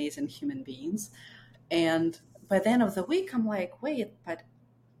these amazing human beings. And by the end of the week, I'm like, wait, but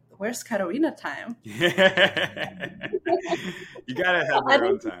where's Katerina time? it. You gotta have I your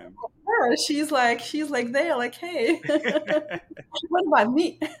own didn't time. her. She's like there, like, hey, what about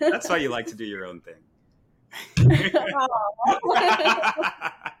me? That's why you like to do your own thing. Oh,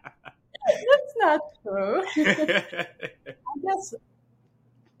 that's not true. guess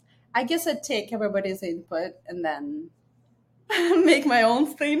I guess I'd take everybody's input and then make my own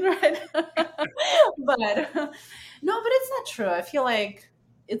thing, right? But no, but it's not true. I feel like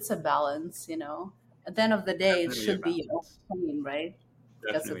it's a balance, you know. At the end of the day, it Definitely a should be your balance. own thing, right?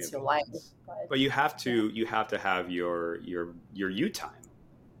 Because Definitely a it's your life. balance. But But yeah, you have to have your you time,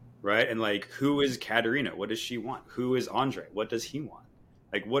 right? And like, who is Katerina? What does she want? Who is Andre? What does he want?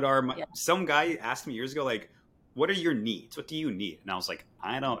 Like, what are my? yeah, Some guy asked me years ago, like, what are your needs? What do you need? And I was like,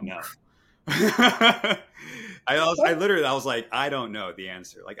 I don't know. I was like, I don't know the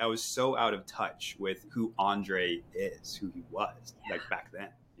answer. Like I was so out of touch with who Andre is, who he was, like back then.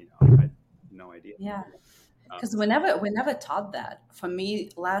 You know, I had no idea. yeah. Um, Because we never taught that. For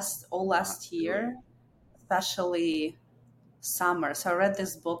me, not last really. year, especially summer. So I read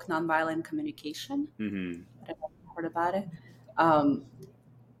this book, Nonviolent Communication. Hmm. I don't know if you heard about it. Um,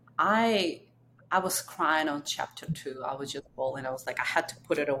 I I was crying on chapter 2. I was just bawling. I was like, I had to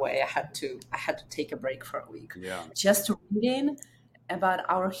put it away. I had to take a break for a week. Yeah. Just reading about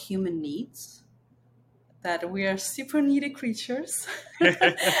our human needs, that we are super needy creatures.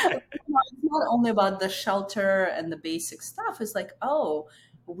 It's not only about the shelter and the basic stuff. It's like, oh,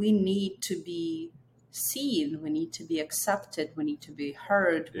 we need to be seen. We need to be accepted. We need to be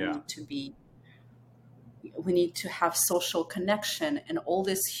heard. Yeah. We need to have social connection and all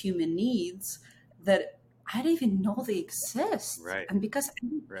these human needs that I don't even know they exist. Right. And because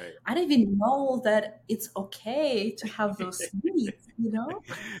Right. I don't even know that it's okay to have those needs, you know?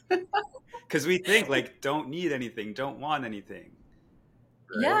 Because we think like, don't need anything, don't want anything,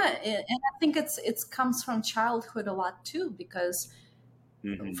 right? Yeah, and I think it's comes from childhood a lot too, because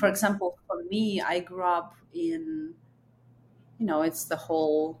for Hmm. example, for me, I grew up in, it's the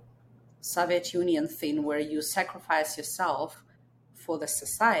whole Soviet Union thing where you sacrifice yourself for the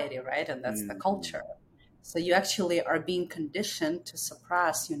society, right? And that's the Hmm. culture. So you actually are being conditioned to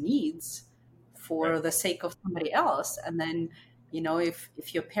suppress your needs Right. for the sake of somebody else. And then,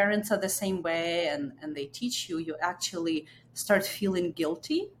 if your parents are the same way and they teach you, you actually start feeling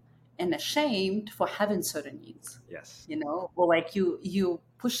guilty. and ashamed for having certain needs. Yes. Or like you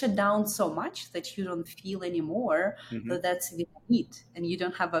push it down so much that you don't feel anymore that that's even a need, and you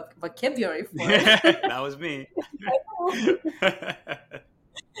don't have a vocabulary for it. That was me.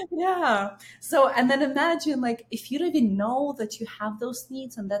 Yeah. So, and then imagine, like, if you don't even know that you have those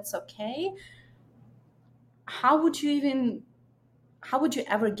needs and that's okay, how would you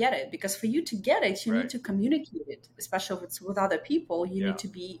ever get it? Because for you to get it, you need to communicate it, especially if it's with other people. You need to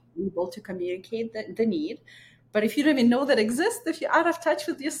be able to communicate the need. But if you don't even know that exists, if you're out of touch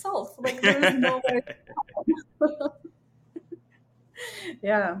with yourself, like, there's no way.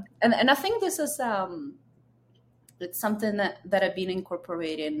 Yeah. And I think this is it's something that I've been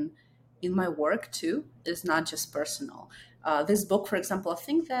incorporating in my work too. It's not just personal. This book, for example, I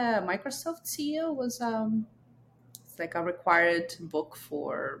think the Microsoft CEO was it's like a required book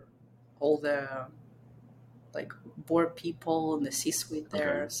for all the like board people in the C-suite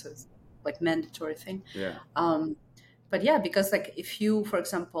there. So it's like mandatory thing. Yeah. But yeah, because like if you, for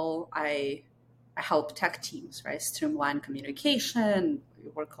example, I help tech teams, right, streamline communication. We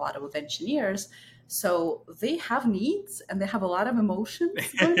work a lot with engineers. So they have needs and they have a lot of emotions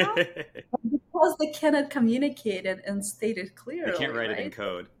going on because they cannot communicate it and state it clearly. They can't write it in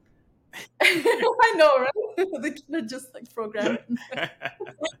code. I know, right? They cannot just like program it.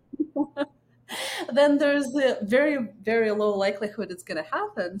 Then there's a very, very low likelihood it's going to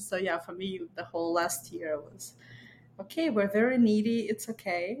happen. So yeah, for me, the whole last year was, okay, we're very needy. It's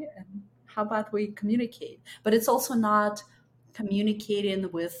okay. And how about we communicate? But it's also not communicating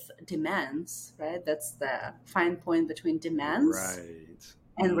with demands, right? That's the fine point between demands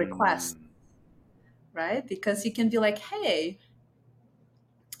and requests, right? Because you can be like, hey,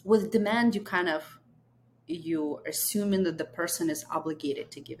 with demand, you assuming that the person is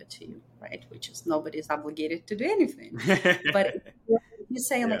obligated to give it to you, right? Which is nobody's obligated to do anything. But if you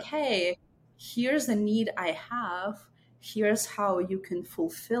say like, hey, here's a need I have, here's how you can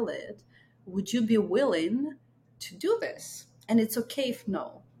fulfill it. Would you be willing to do this? And it's okay if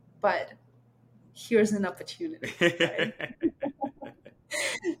no, but here's an opportunity. Right?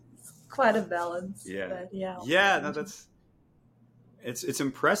 It's quite a balance. Yeah. But yeah. No, it's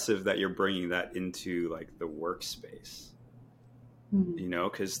impressive that you're bringing that into like the workspace,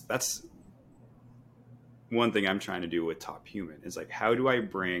 because that's one thing I'm trying to do with Top Human is like, how do I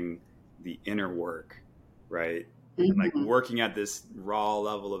bring the inner work, right? And like working at this raw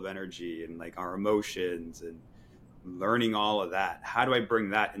level of energy and like our emotions and learning all of that. How do I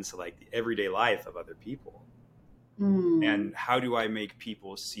bring that into like the everyday life of other people? And how do I make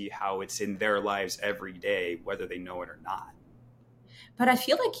people see how it's in their lives every day, whether they know it or not? But I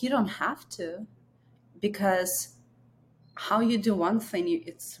feel like you don't have to, because how you do one thing,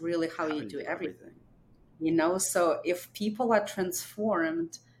 it's really how you do everything. So if people are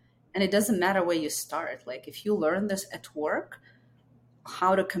transformed, and it doesn't matter where you start, like if you learn this at work,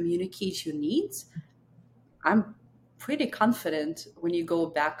 how to communicate your needs, I'm pretty confident when you go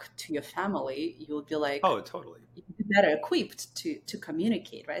back to your family, you'll be like, oh, totally, you'll be better equipped to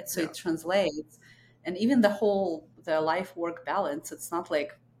communicate, right? So it translates. And even the life work balance, it's not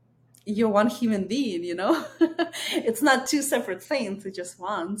like you're one human being, it's not two separate things, it's just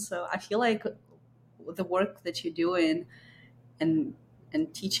one. So I feel like the work that you're doing and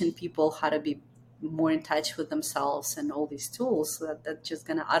teaching people how to be more in touch with themselves and all these tools, that's just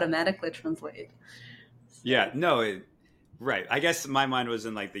going to automatically translate. So. Right. I guess my mind was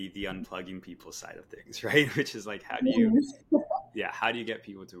in like the unplugging people side of things, right? Which is like, how do you get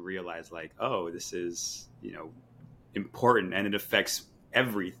people to realize like, oh, this is, important and it affects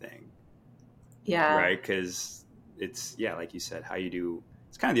everything. Yeah. Right. Because it's, like you said,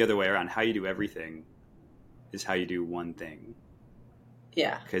 it's kind of the other way around. How you do everything is how you do one thing.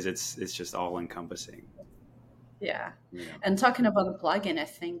 Yeah. Because it's just all encompassing. Yeah. And talking about the plugin, I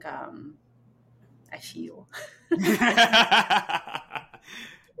think, I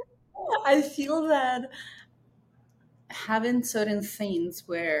feel that having certain things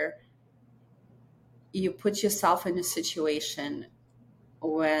where you put yourself in a situation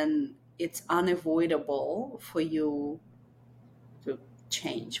when it's unavoidable for you to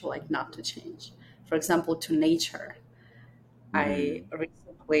change, or like not to change. For example, to nature. I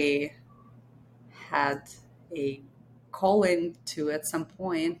recently had a calling to, at some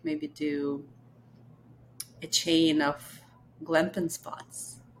point, maybe do a chain of glamping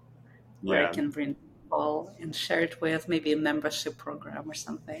spots where I can bring people and share it with, maybe a membership program or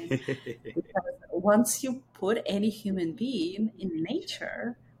something. Because once you put any human being in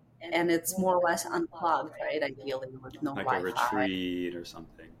nature, and it's more or less unplugged, right? Ideally, with no like Wi-Fi. a retreat or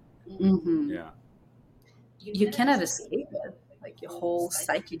something. Mm-hmm. You cannot escape it. like your whole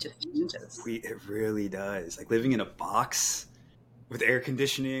psyche just changes. It really does. Like living in a box with air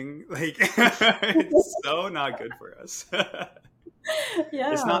conditioning, like it's so not good for us. It's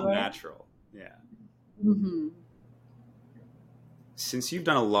Yeah, not right. natural. Yeah. Mm-hmm. Since you've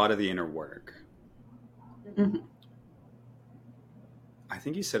done a lot of the inner work, Mm-hmm. I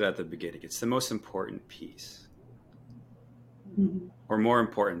think you said at the beginning, it's the most important piece, Mm-hmm. or more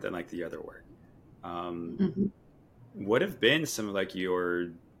important than like the other work. Mm-hmm. What have been some of like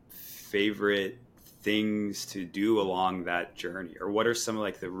your favorite things to do along that journey, or what are some of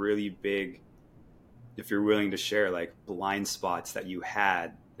like the really big, if you're willing to share, like blind spots that you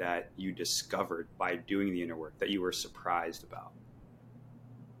had that you discovered by doing the inner work that you were surprised about?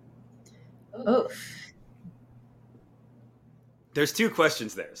 Oh, There's two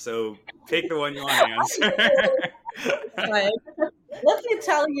questions there, so pick the one you want to answer. like, let me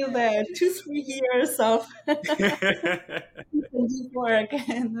tell you the 2-3 years of deep work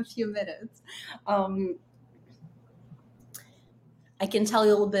in a few minutes. Um, I can tell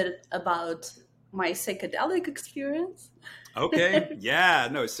you a little bit about my psychedelic experience. Okay, yeah,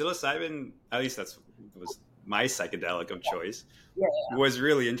 no, psilocybin, at least that's was my psychedelic of choice, Yeah. was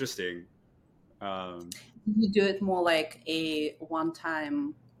really interesting. Um, You do it more like a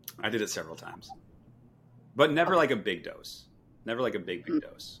one-time. I did it several times, but never Okay. like a big dose. Never like a big Mm.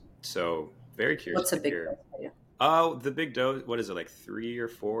 dose. So very curious What's a to big hear. deal for you? Oh, the big dose. What is it, like 3 or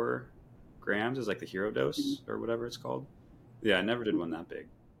 4 grams? Is like the hero Mhm. dose or whatever it's called. Yeah, I never did one that big.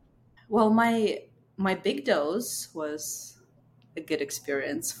 Well, my big dose was a good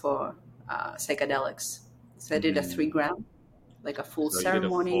experience for psychedelics. So I did a Hmm. 3 gram, like a full So you did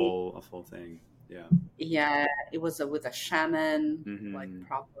ceremony. a full thing. Yeah. Yeah, it was with a shaman, like Hmm.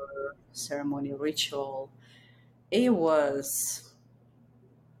 proper ceremony ritual. It was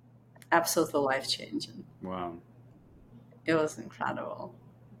absolutely life changing. Wow. It was incredible.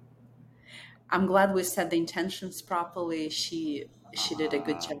 I'm glad we set the intentions properly. She did a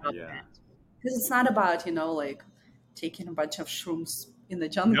good job Yeah. because it's not about like taking a bunch of shrooms in the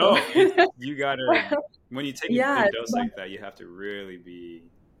jungle. No, it's you gotta when you take a Yeah, big dose like that, you have to really be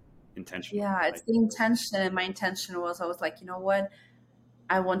intentional. yeah, it's Like, the intention. And my intention was, I was like, you know what?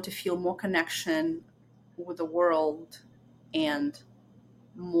 I want to feel more connection with the world and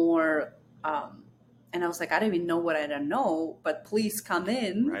more. Um, and I was like, I don't even know what I don't know, but please come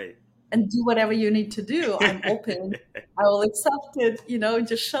in right. and do whatever you need to do. I'm open. I will accept it.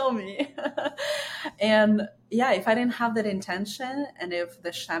 Just show me. And yeah, if I didn't have that intention, and if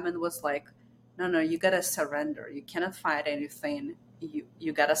the shaman was like, no, no, you gotta surrender. You cannot fight anything.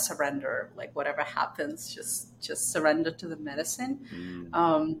 You gotta surrender. Like whatever happens, just surrender to the medicine. Mm.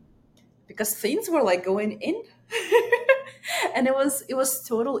 Um, because things were like going in, and it was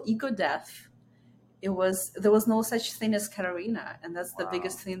total ego death. There was no such thing as Kateryna, and that's the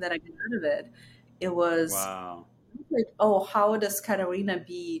biggest Wow. thing that I got out of it. It was Wow. like, oh, how does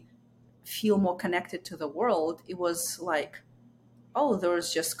Kateryna feel more connected to the world? It was like, oh, there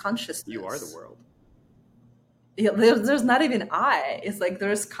was just You are the consciousness. world. Yeah, there's not even I. It's like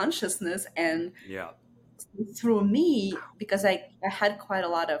there's consciousness, and Yeah. through me, because I had quite a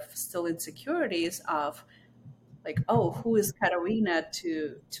lot of still insecurities of like, oh, who is Katerina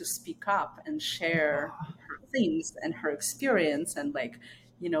to speak up and share Ah, her things and her experience, and like,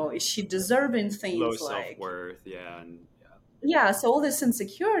 is she deserving low things like, self-worth, yeah, and yeah. yeah, so all these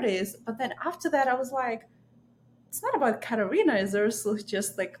insecurities. But then after that, I was like, it's not about Katerina. Is there's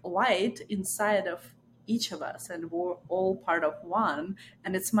just like light inside of each of us, and we're all part of one,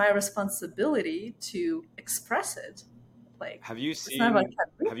 and it's my responsibility to express it. Like, Have you it's not about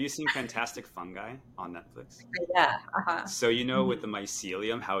seen Katerina. Fantastic Fungi on Netflix? Yeah. Uh-huh. So with Mhm. the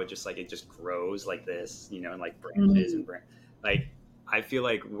mycelium, how it just grows like this, and like branches Mhm. and like I feel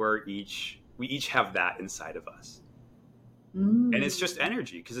like we each have that inside of us. And it's just Mm.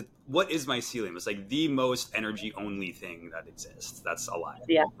 energy because what is mycelium? It's like the most energy only thing that exists that's alive,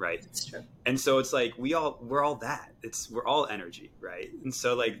 Yeah, right? it's true. And so it's like we're all that. We're all energy, right? And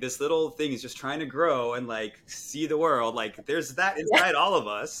so like this little thing is just trying to grow and like see the world. Like there's that Yeah. inside all of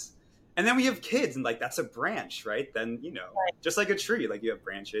us. And then we have kids and like that's a branch, right? Then, Right. just like a tree, like you have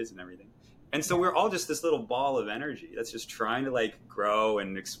branches and everything. And so Yeah. we're all just this little ball of energy that's just trying to like grow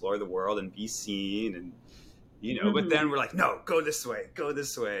and explore the world and be seen and but then Hmm. we're like, no, go this way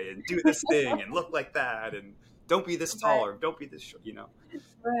and do this thing and look like that and don't be this tall Right. or don't be this short, Right. you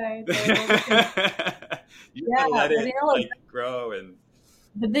Right. All the things. just Yeah, gotta let but it like, like grow and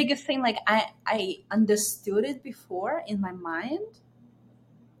the biggest thing, like I understood it before in my mind,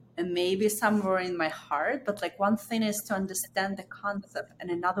 and maybe somewhere in my heart. But like one thing is to understand the concept, and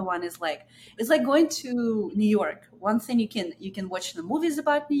another one is like it's like going to New York. One thing you can watch the movies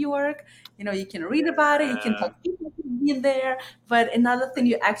about New York, you can read about it, you can talk to people who've been there, but another thing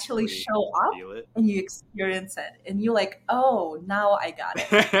you actually show up feel it. and you experience it, and you're like, oh, now I got it.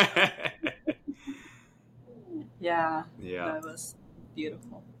 Yeah, Yeah. that was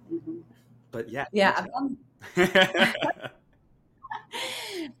beautiful. Hmm. But yeah. Yeah, I've done.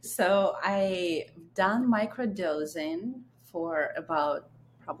 So I've done microdosing for about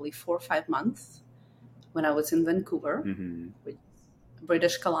probably 4 or 5 months when I was in Vancouver, Hmm. which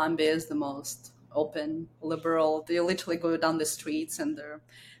British Columbia is the most open, liberal. They literally go down the streets and there are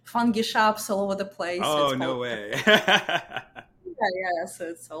fungi shops all over the place. Oh, It's no called way. yeah. So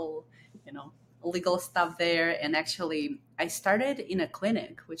it's all, you know, legal stuff there. And actually, I started in a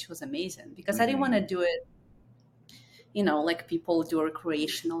clinic, which was amazing because I didn't want to do it, like people do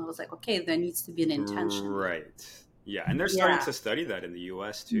recreational. I was like, okay, there needs to be an intention. Right. Yeah. And they're starting Yeah. to study that in the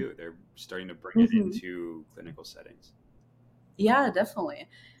US too. They're starting to bring it Hmm. into clinical settings. Yeah, definitely.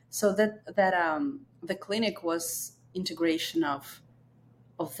 So that the clinic was integration of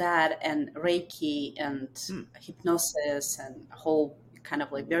that and Reiki and Hmm. hypnosis and a whole kind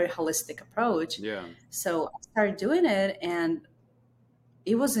of like very holistic approach. Yeah. So I started doing it, and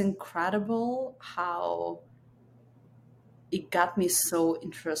it was incredible how it got me so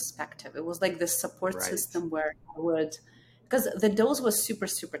introspective. It was like this support Right. system where I would, because the dose was super,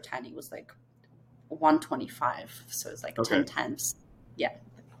 super tiny. It was like 125. So it's like Okay. 10 times, yeah,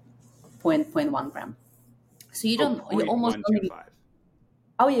 point 1 gram. So you Oh, don't, you almost don't even, 0.125.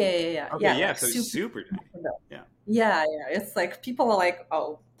 oh, yeah. Okay. Yeah, Yeah. like So super. super tiny. Yeah. Yeah. It's like people are like,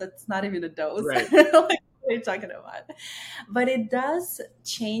 oh, that's not even a dose. Right. Like, what are you talking about? But it does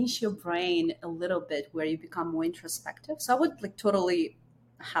change your brain a little bit where you become more introspective. So I would like totally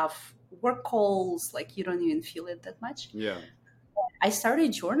have work calls, like you don't even feel it that much. Yeah. I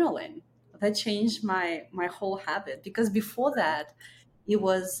started journaling. That changed my whole habit because before that, it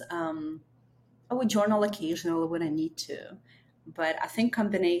was I would journal occasionally when I need to, but I think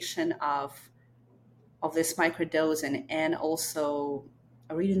combination of this microdosing and also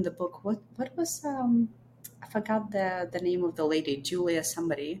reading the book. What was I forgot the name of the lady, Julia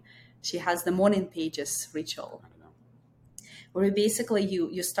somebody. She has the morning pages ritual I don't know. where basically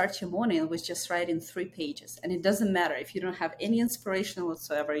you start your morning with just writing 3 pages, and it doesn't matter if you don't have any inspiration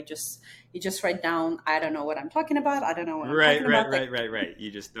whatsoever. You just write down, I don't know what I'm talking about, I don't know what I'm Right. talking Right. about, like Right. Right. Right.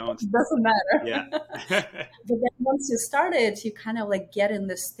 You just don't. it doesn't Yeah. matter. But then once you start it, you kind of like get in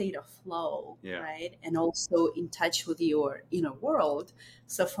this state of flow, Yeah. right? And also in touch with your inner world.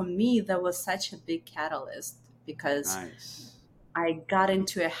 So for me, that was such a big catalyst because Nice. I got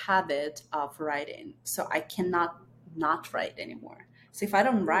into a habit of writing. So I cannot not write anymore. So if I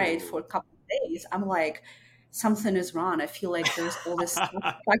don't write for Ooh. a couple of days, I'm like, something is wrong. I feel like there's all this stuff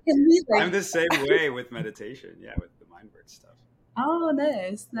stuck in me. I'm Like, the same way with meditation. Yeah, with the mind work stuff. oh,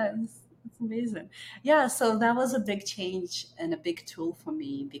 nice. That's amazing. Yeah, so that was a big change and a big tool for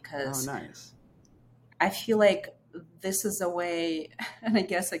me Oh, because nice. I feel like this is a way, and I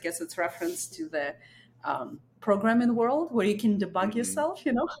guess it's reference to the programming world where you can debug Hmm. yourself.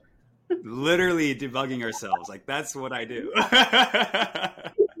 Literally debugging ourselves. Like that's what I do.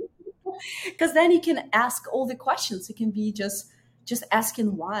 Because then you can ask all the questions. It can be just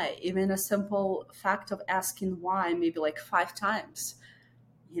asking why, even a simple fact of asking why, maybe like 5 times.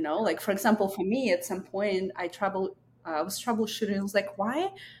 Like for example, for me, at some point, I was troubleshooting. I was like,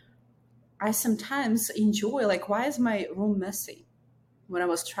 why I sometimes enjoy, like, why is my room messy? When I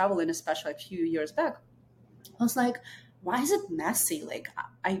was traveling, especially a few years back, I was like, why is it messy? Like,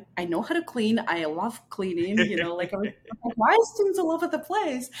 I know how to clean. I love cleaning, like, like, why is things all over the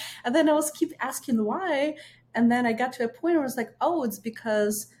place? And then I was keep asking why. And then I got to a point where I was like, oh, it's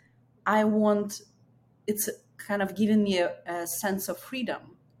because I want, it's kind of giving me a sense of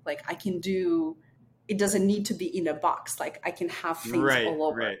freedom. Like, I can do, it doesn't need to be in a box. Like, I can have things Right, all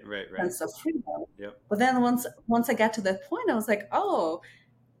over. right. Sense of freedom. Yep. But then once I got to that point, I was like, oh,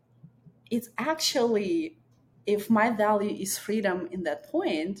 it's actually, if my value is freedom in that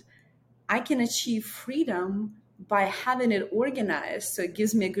point, I can achieve freedom by having it organized. So it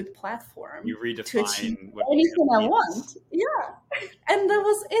gives me a good platform You to achieve redefine what anything freedom I means. want. Yeah. And that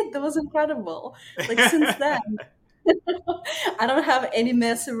was it. That was incredible. Like since then, I don't have any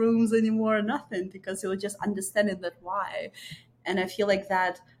messy rooms anymore, nothing, because it was just understanding that why. And I feel like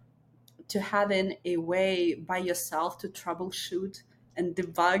that to having a way by yourself to troubleshoot and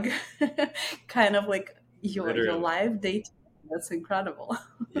debug kind of like your Literally. life day, that's incredible.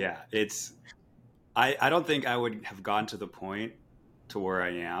 Yeah, it's I don't think I would have gone to the point to where I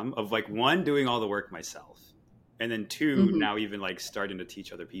am of like, one, doing all the work myself, and then two, Mm-hmm. now even like starting to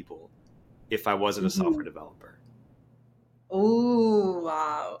teach other people if I wasn't a Mm-hmm. software developer. Oh,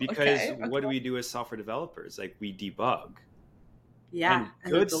 wow. Because Okay. what Okay. do we do as software developers? Like, we debug. Yeah. And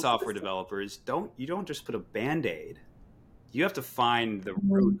And the good build software system. developers don't just put a band-aid. You have to find the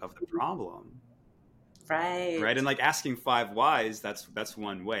root Mhm. of the problem. Right? Right. And like asking five whys, that's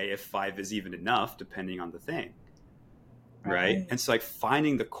one way, if five is even enough, depending on the thing. Right? Right. And so like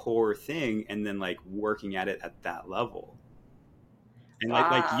finding the core thing and then like working at it at that level. And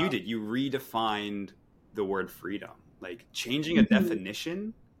like you Wow. did, you redefined the word freedom. Like changing a Mm-hmm.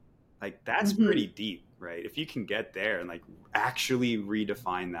 definition, like that's Mm-hmm. pretty deep, right? If you can get there and like actually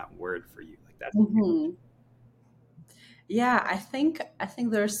redefine that word for you, like that's huge. Mm-hmm. Yeah, I think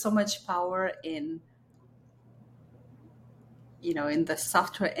there's so much power in, in the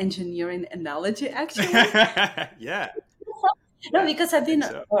software engineering analogy, actually. Yeah, No, yeah, because I I've think been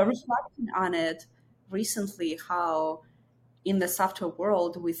so. reflecting on it recently, how in the software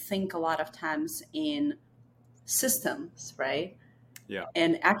world we think a lot of times in systems, right? Yeah.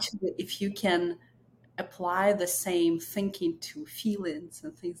 And actually, if you can apply the same thinking to feelings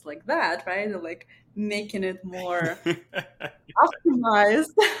and things like that, right? And like making it more optimized.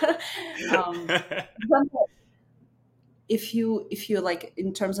 um, then if you like,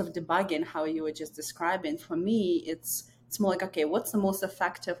 in terms of debugging, how you were just describing, for me it's more like, okay, what's the most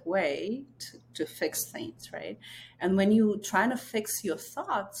effective way to fix things, right? And when you trying to fix your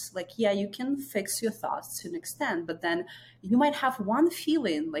thoughts, like, yeah, you can fix your thoughts to an extent, but then you might have one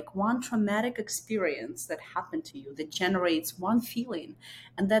feeling, like one traumatic experience that happened to you that generates one feeling,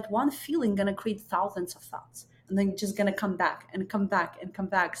 and that one feeling gonna create thousands of thoughts, and then just gonna come back and come back and come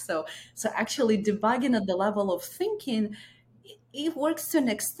back. So actually debugging at the level of thinking, it works to an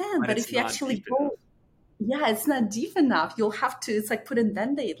extent, But but it's if you not actually deep enough. go, yeah, it's not deep enough. You'll have to, it's like put in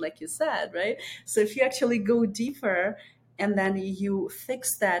band-aid, like you said, right? So if you actually go deeper and then you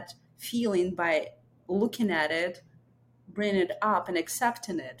fix that feeling by looking at it, bringing it up and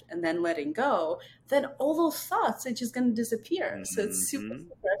accepting it, and then letting go, then all those thoughts are just going to disappear. So it's super, Hmm.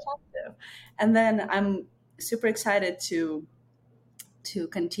 super effective. And then I'm super excited to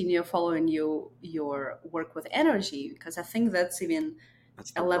continue following your work with energy, because I think that's even That's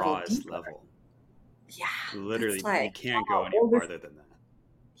a the level rawest deeper. level. Yeah, that's Literally, you like, can't go wow, any all this. farther than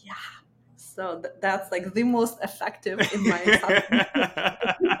Yeah, so that's like the most effective in my substance.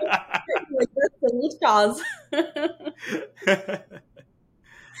 that. Like, that's the root cause.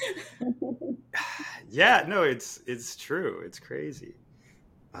 Yeah, no, it's true. It's crazy.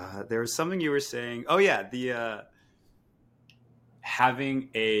 There was something you were saying. Oh yeah, the having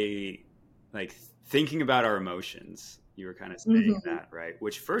a like thinking about our emotions. You were kind of saying Mhm. that, right?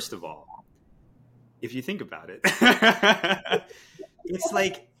 Which, first of all, if you think about it, it's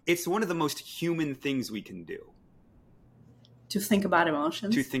like it's one of the most human things we can do, To think about to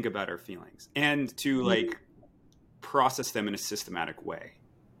emotions. think about our feelings and to like process them in a systematic way,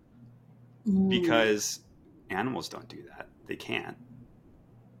 Mm. because animals don't do that. They can't.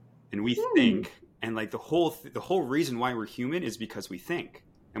 And we Hmm. think, and like the whole reason why we're human is because we think,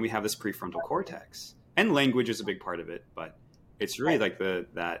 and we have this prefrontal cortex, and language is a big part of it, but it's really Right.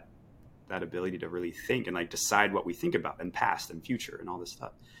 like that ability to really think and like decide what we think about, and past and future and all this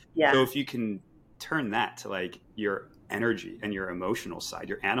stuff. So Yeah. if you can turn that to like your energy and your emotional side,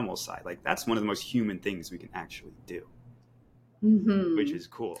 your animal side, like that's one of the most human things we can actually do, which Hmm. is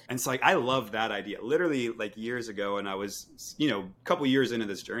cool. And so like I love that idea. Literally like years ago, and I was, a couple years into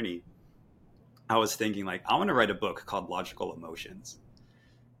this journey, I was thinking like I want to write a book called Logical Emotions.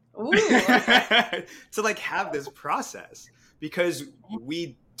 Ooh. Okay. To like have this process, because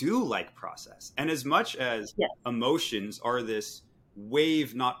we do like process. And as much as Yeah. emotions are this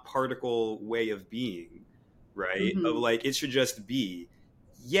wave not particle way of being, right? Of Hmm. like it should just be.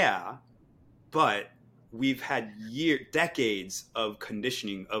 Yeah, but we've had decades of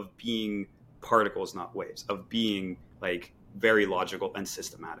conditioning of being particles not waves, of being like very logical and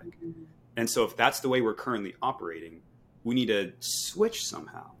systematic. And so if that's the way we're currently operating, we need to switch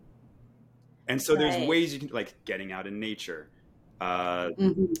somehow. And so there's Right. ways you can, like getting out in nature, uh,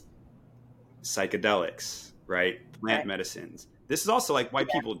 Hmm. psychedelics, right? Plant Right. medicines. This is also like why Yeah.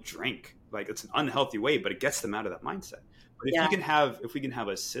 people drink. Like it's an unhealthy way, but it gets them out of that mindset. But Yeah. if we can have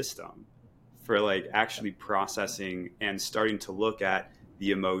a system for like actually processing and starting to look at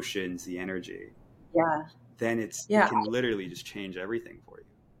the emotions, the energy, Yeah. then it Yeah. can literally just change everything for you.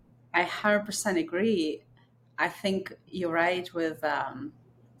 I 100% agree. I think you're right with that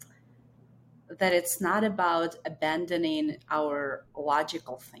it's not about abandoning our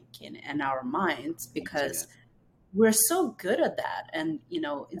logical thinking and our minds, Using because it. we're so good at that. And,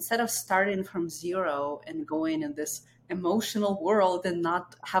 instead of starting from zero and going in this emotional world and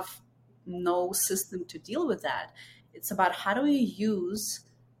not have no system to deal with that, it's about how do you use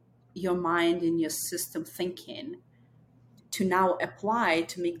your mind and your system thinking to now apply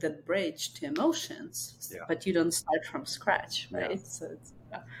to make that bridge to emotions, but you don't start from scratch, right? Yeah. So it's,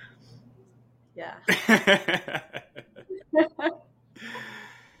 yeah.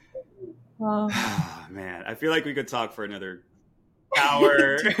 Oh, man, I feel like we could talk for another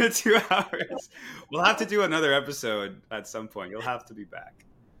hour, 2 hours. We'll have to do another episode at some point. You'll have to be back.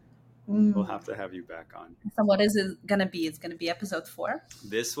 We'll have to have you back on. So what is it going to be? It's going to be episode 4?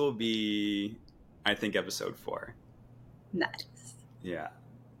 This will be, I think, episode 4. Nice. Yeah.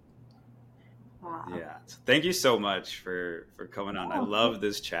 Wow. Yeah. So thank you so much for coming on. I love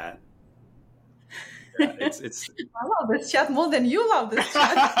this chat. Yeah, it's I love this chat more than you love this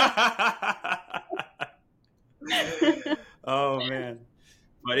chat. Oh, man.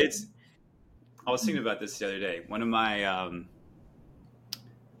 But I was thinking about this the other day. One of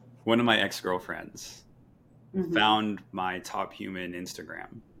my ex-girlfriends found my Top Human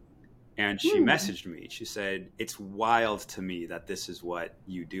Instagram, and she messaged me. She said, "It's wild to me that this is what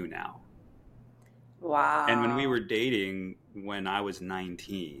you do now." Wow. And when we were dating, when I was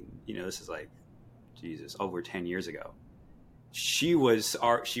 19, this is like, Jesus, over 10 years ago, she was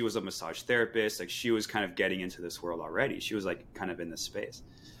a massage therapist. Like, she was kind of getting into this world already. She was like kind of in this space.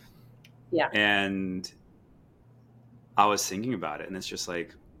 Yeah. And I was thinking about it, and it's just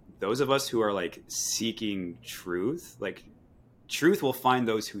like, those of us who are like seeking truth, like truth will find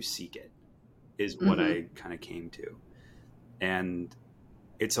those who seek it, is what I kind of came to. And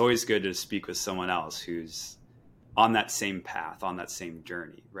it's always good to speak with someone else who's on that same path, on that same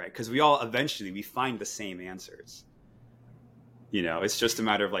journey, right? Because we all eventually we find the same answers. It's just a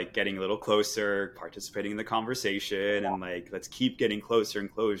matter of like getting a little closer, participating in the conversation, and like, let's keep getting closer and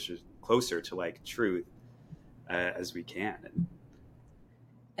closer to like truth as we can.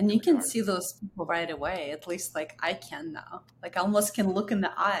 And you can see those people right away. At least like I can now. Like, I almost can look in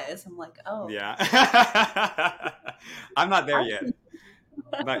the eyes. I'm like, oh. Yeah. I'm not there yet.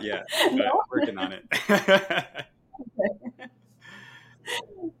 Not yet. But working on it.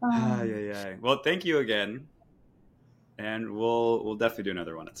 Yeah. Well, thank you again. And we'll definitely do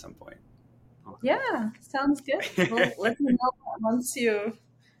another one at some point. Yeah, sounds good. Well, let me know once you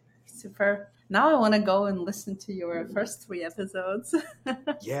super. Now I want to go and listen to your first 3 episodes.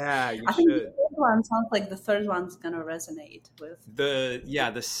 Yeah, you I should. think the third one sounds like the third one's gonna resonate with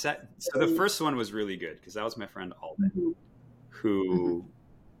So the first one was really good because that was my friend Alden, who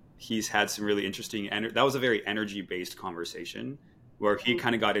he's had some really interesting. That was a very energy-based conversation where he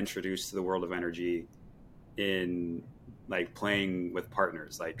kind of got introduced to the world of energy in like playing with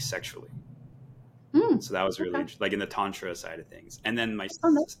partners, like sexually. So that was really like in the tantra side of things. And then my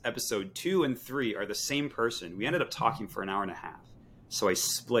episode 2 and 3 are the same person. We ended up talking for an hour and a half. So I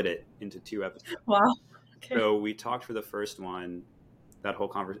split it into 2 episodes. Wow. Okay. So we talked for the first one, that whole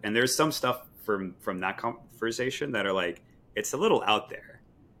conversation. And there's some stuff from that conversation that are like, it's a little out there.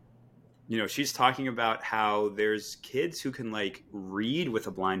 She's talking about how there's kids who can like read with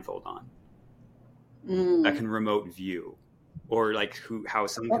a blindfold on, that can remote view, or like how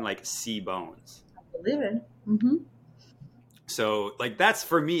someone can like see bones. Believe it. So like, that's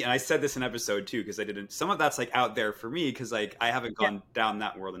for me. And I said this in episode 2 because some of that's like out there for me because like I haven't gone down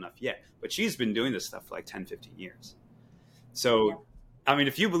that world enough yet, but she's been doing this stuff for like 10, 15 years. So, I mean,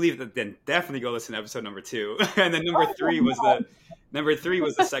 if you believe that, then definitely go listen to episode number 2. And then number 3 was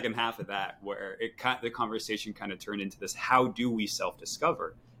the second half of that, where the conversation kind of turned into this: how do we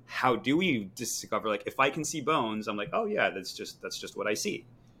self-discover? How do we discover, like, if I can see bones, I'm like, oh yeah, that's just what I see.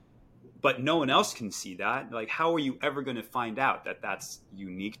 But no one else can see that. Like, how are you ever going to find out that that's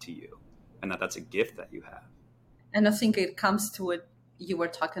unique to you and that that's a gift that you have? And I think it comes to what you were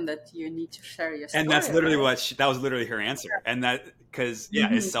talking, that you need to share your story. And that's literally that was literally her answer. And that, because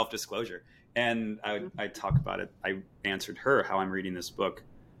it's self-disclosure. And I talk about it. I answered her how I'm reading this book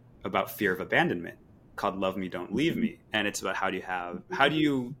about fear of abandonment called Love Me, Don't Leave Me. And it's about how do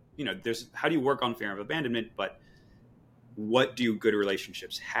you work on fear of abandonment, but what do good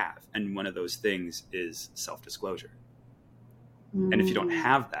relationships have? And one of those things is self-disclosure. And if you don't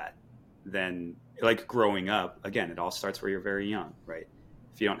have that, then like growing up, again, it all starts where you're very young, right?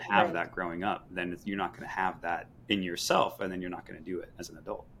 If you don't have that growing up, then you're not going to have that in yourself, and then you're not going to do it as an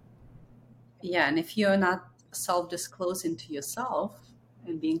adult. Yeah. And if you're not self-disclosing to yourself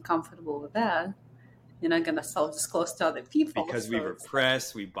and being comfortable with that, you're not going to self-disclose to other people. Because we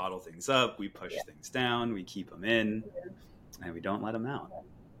repress, we bottle things up, we push things down, we keep them in, and we don't let them out.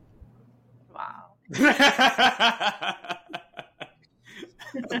 Wow.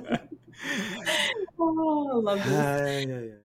 Oh, I love this. Yeah, yeah.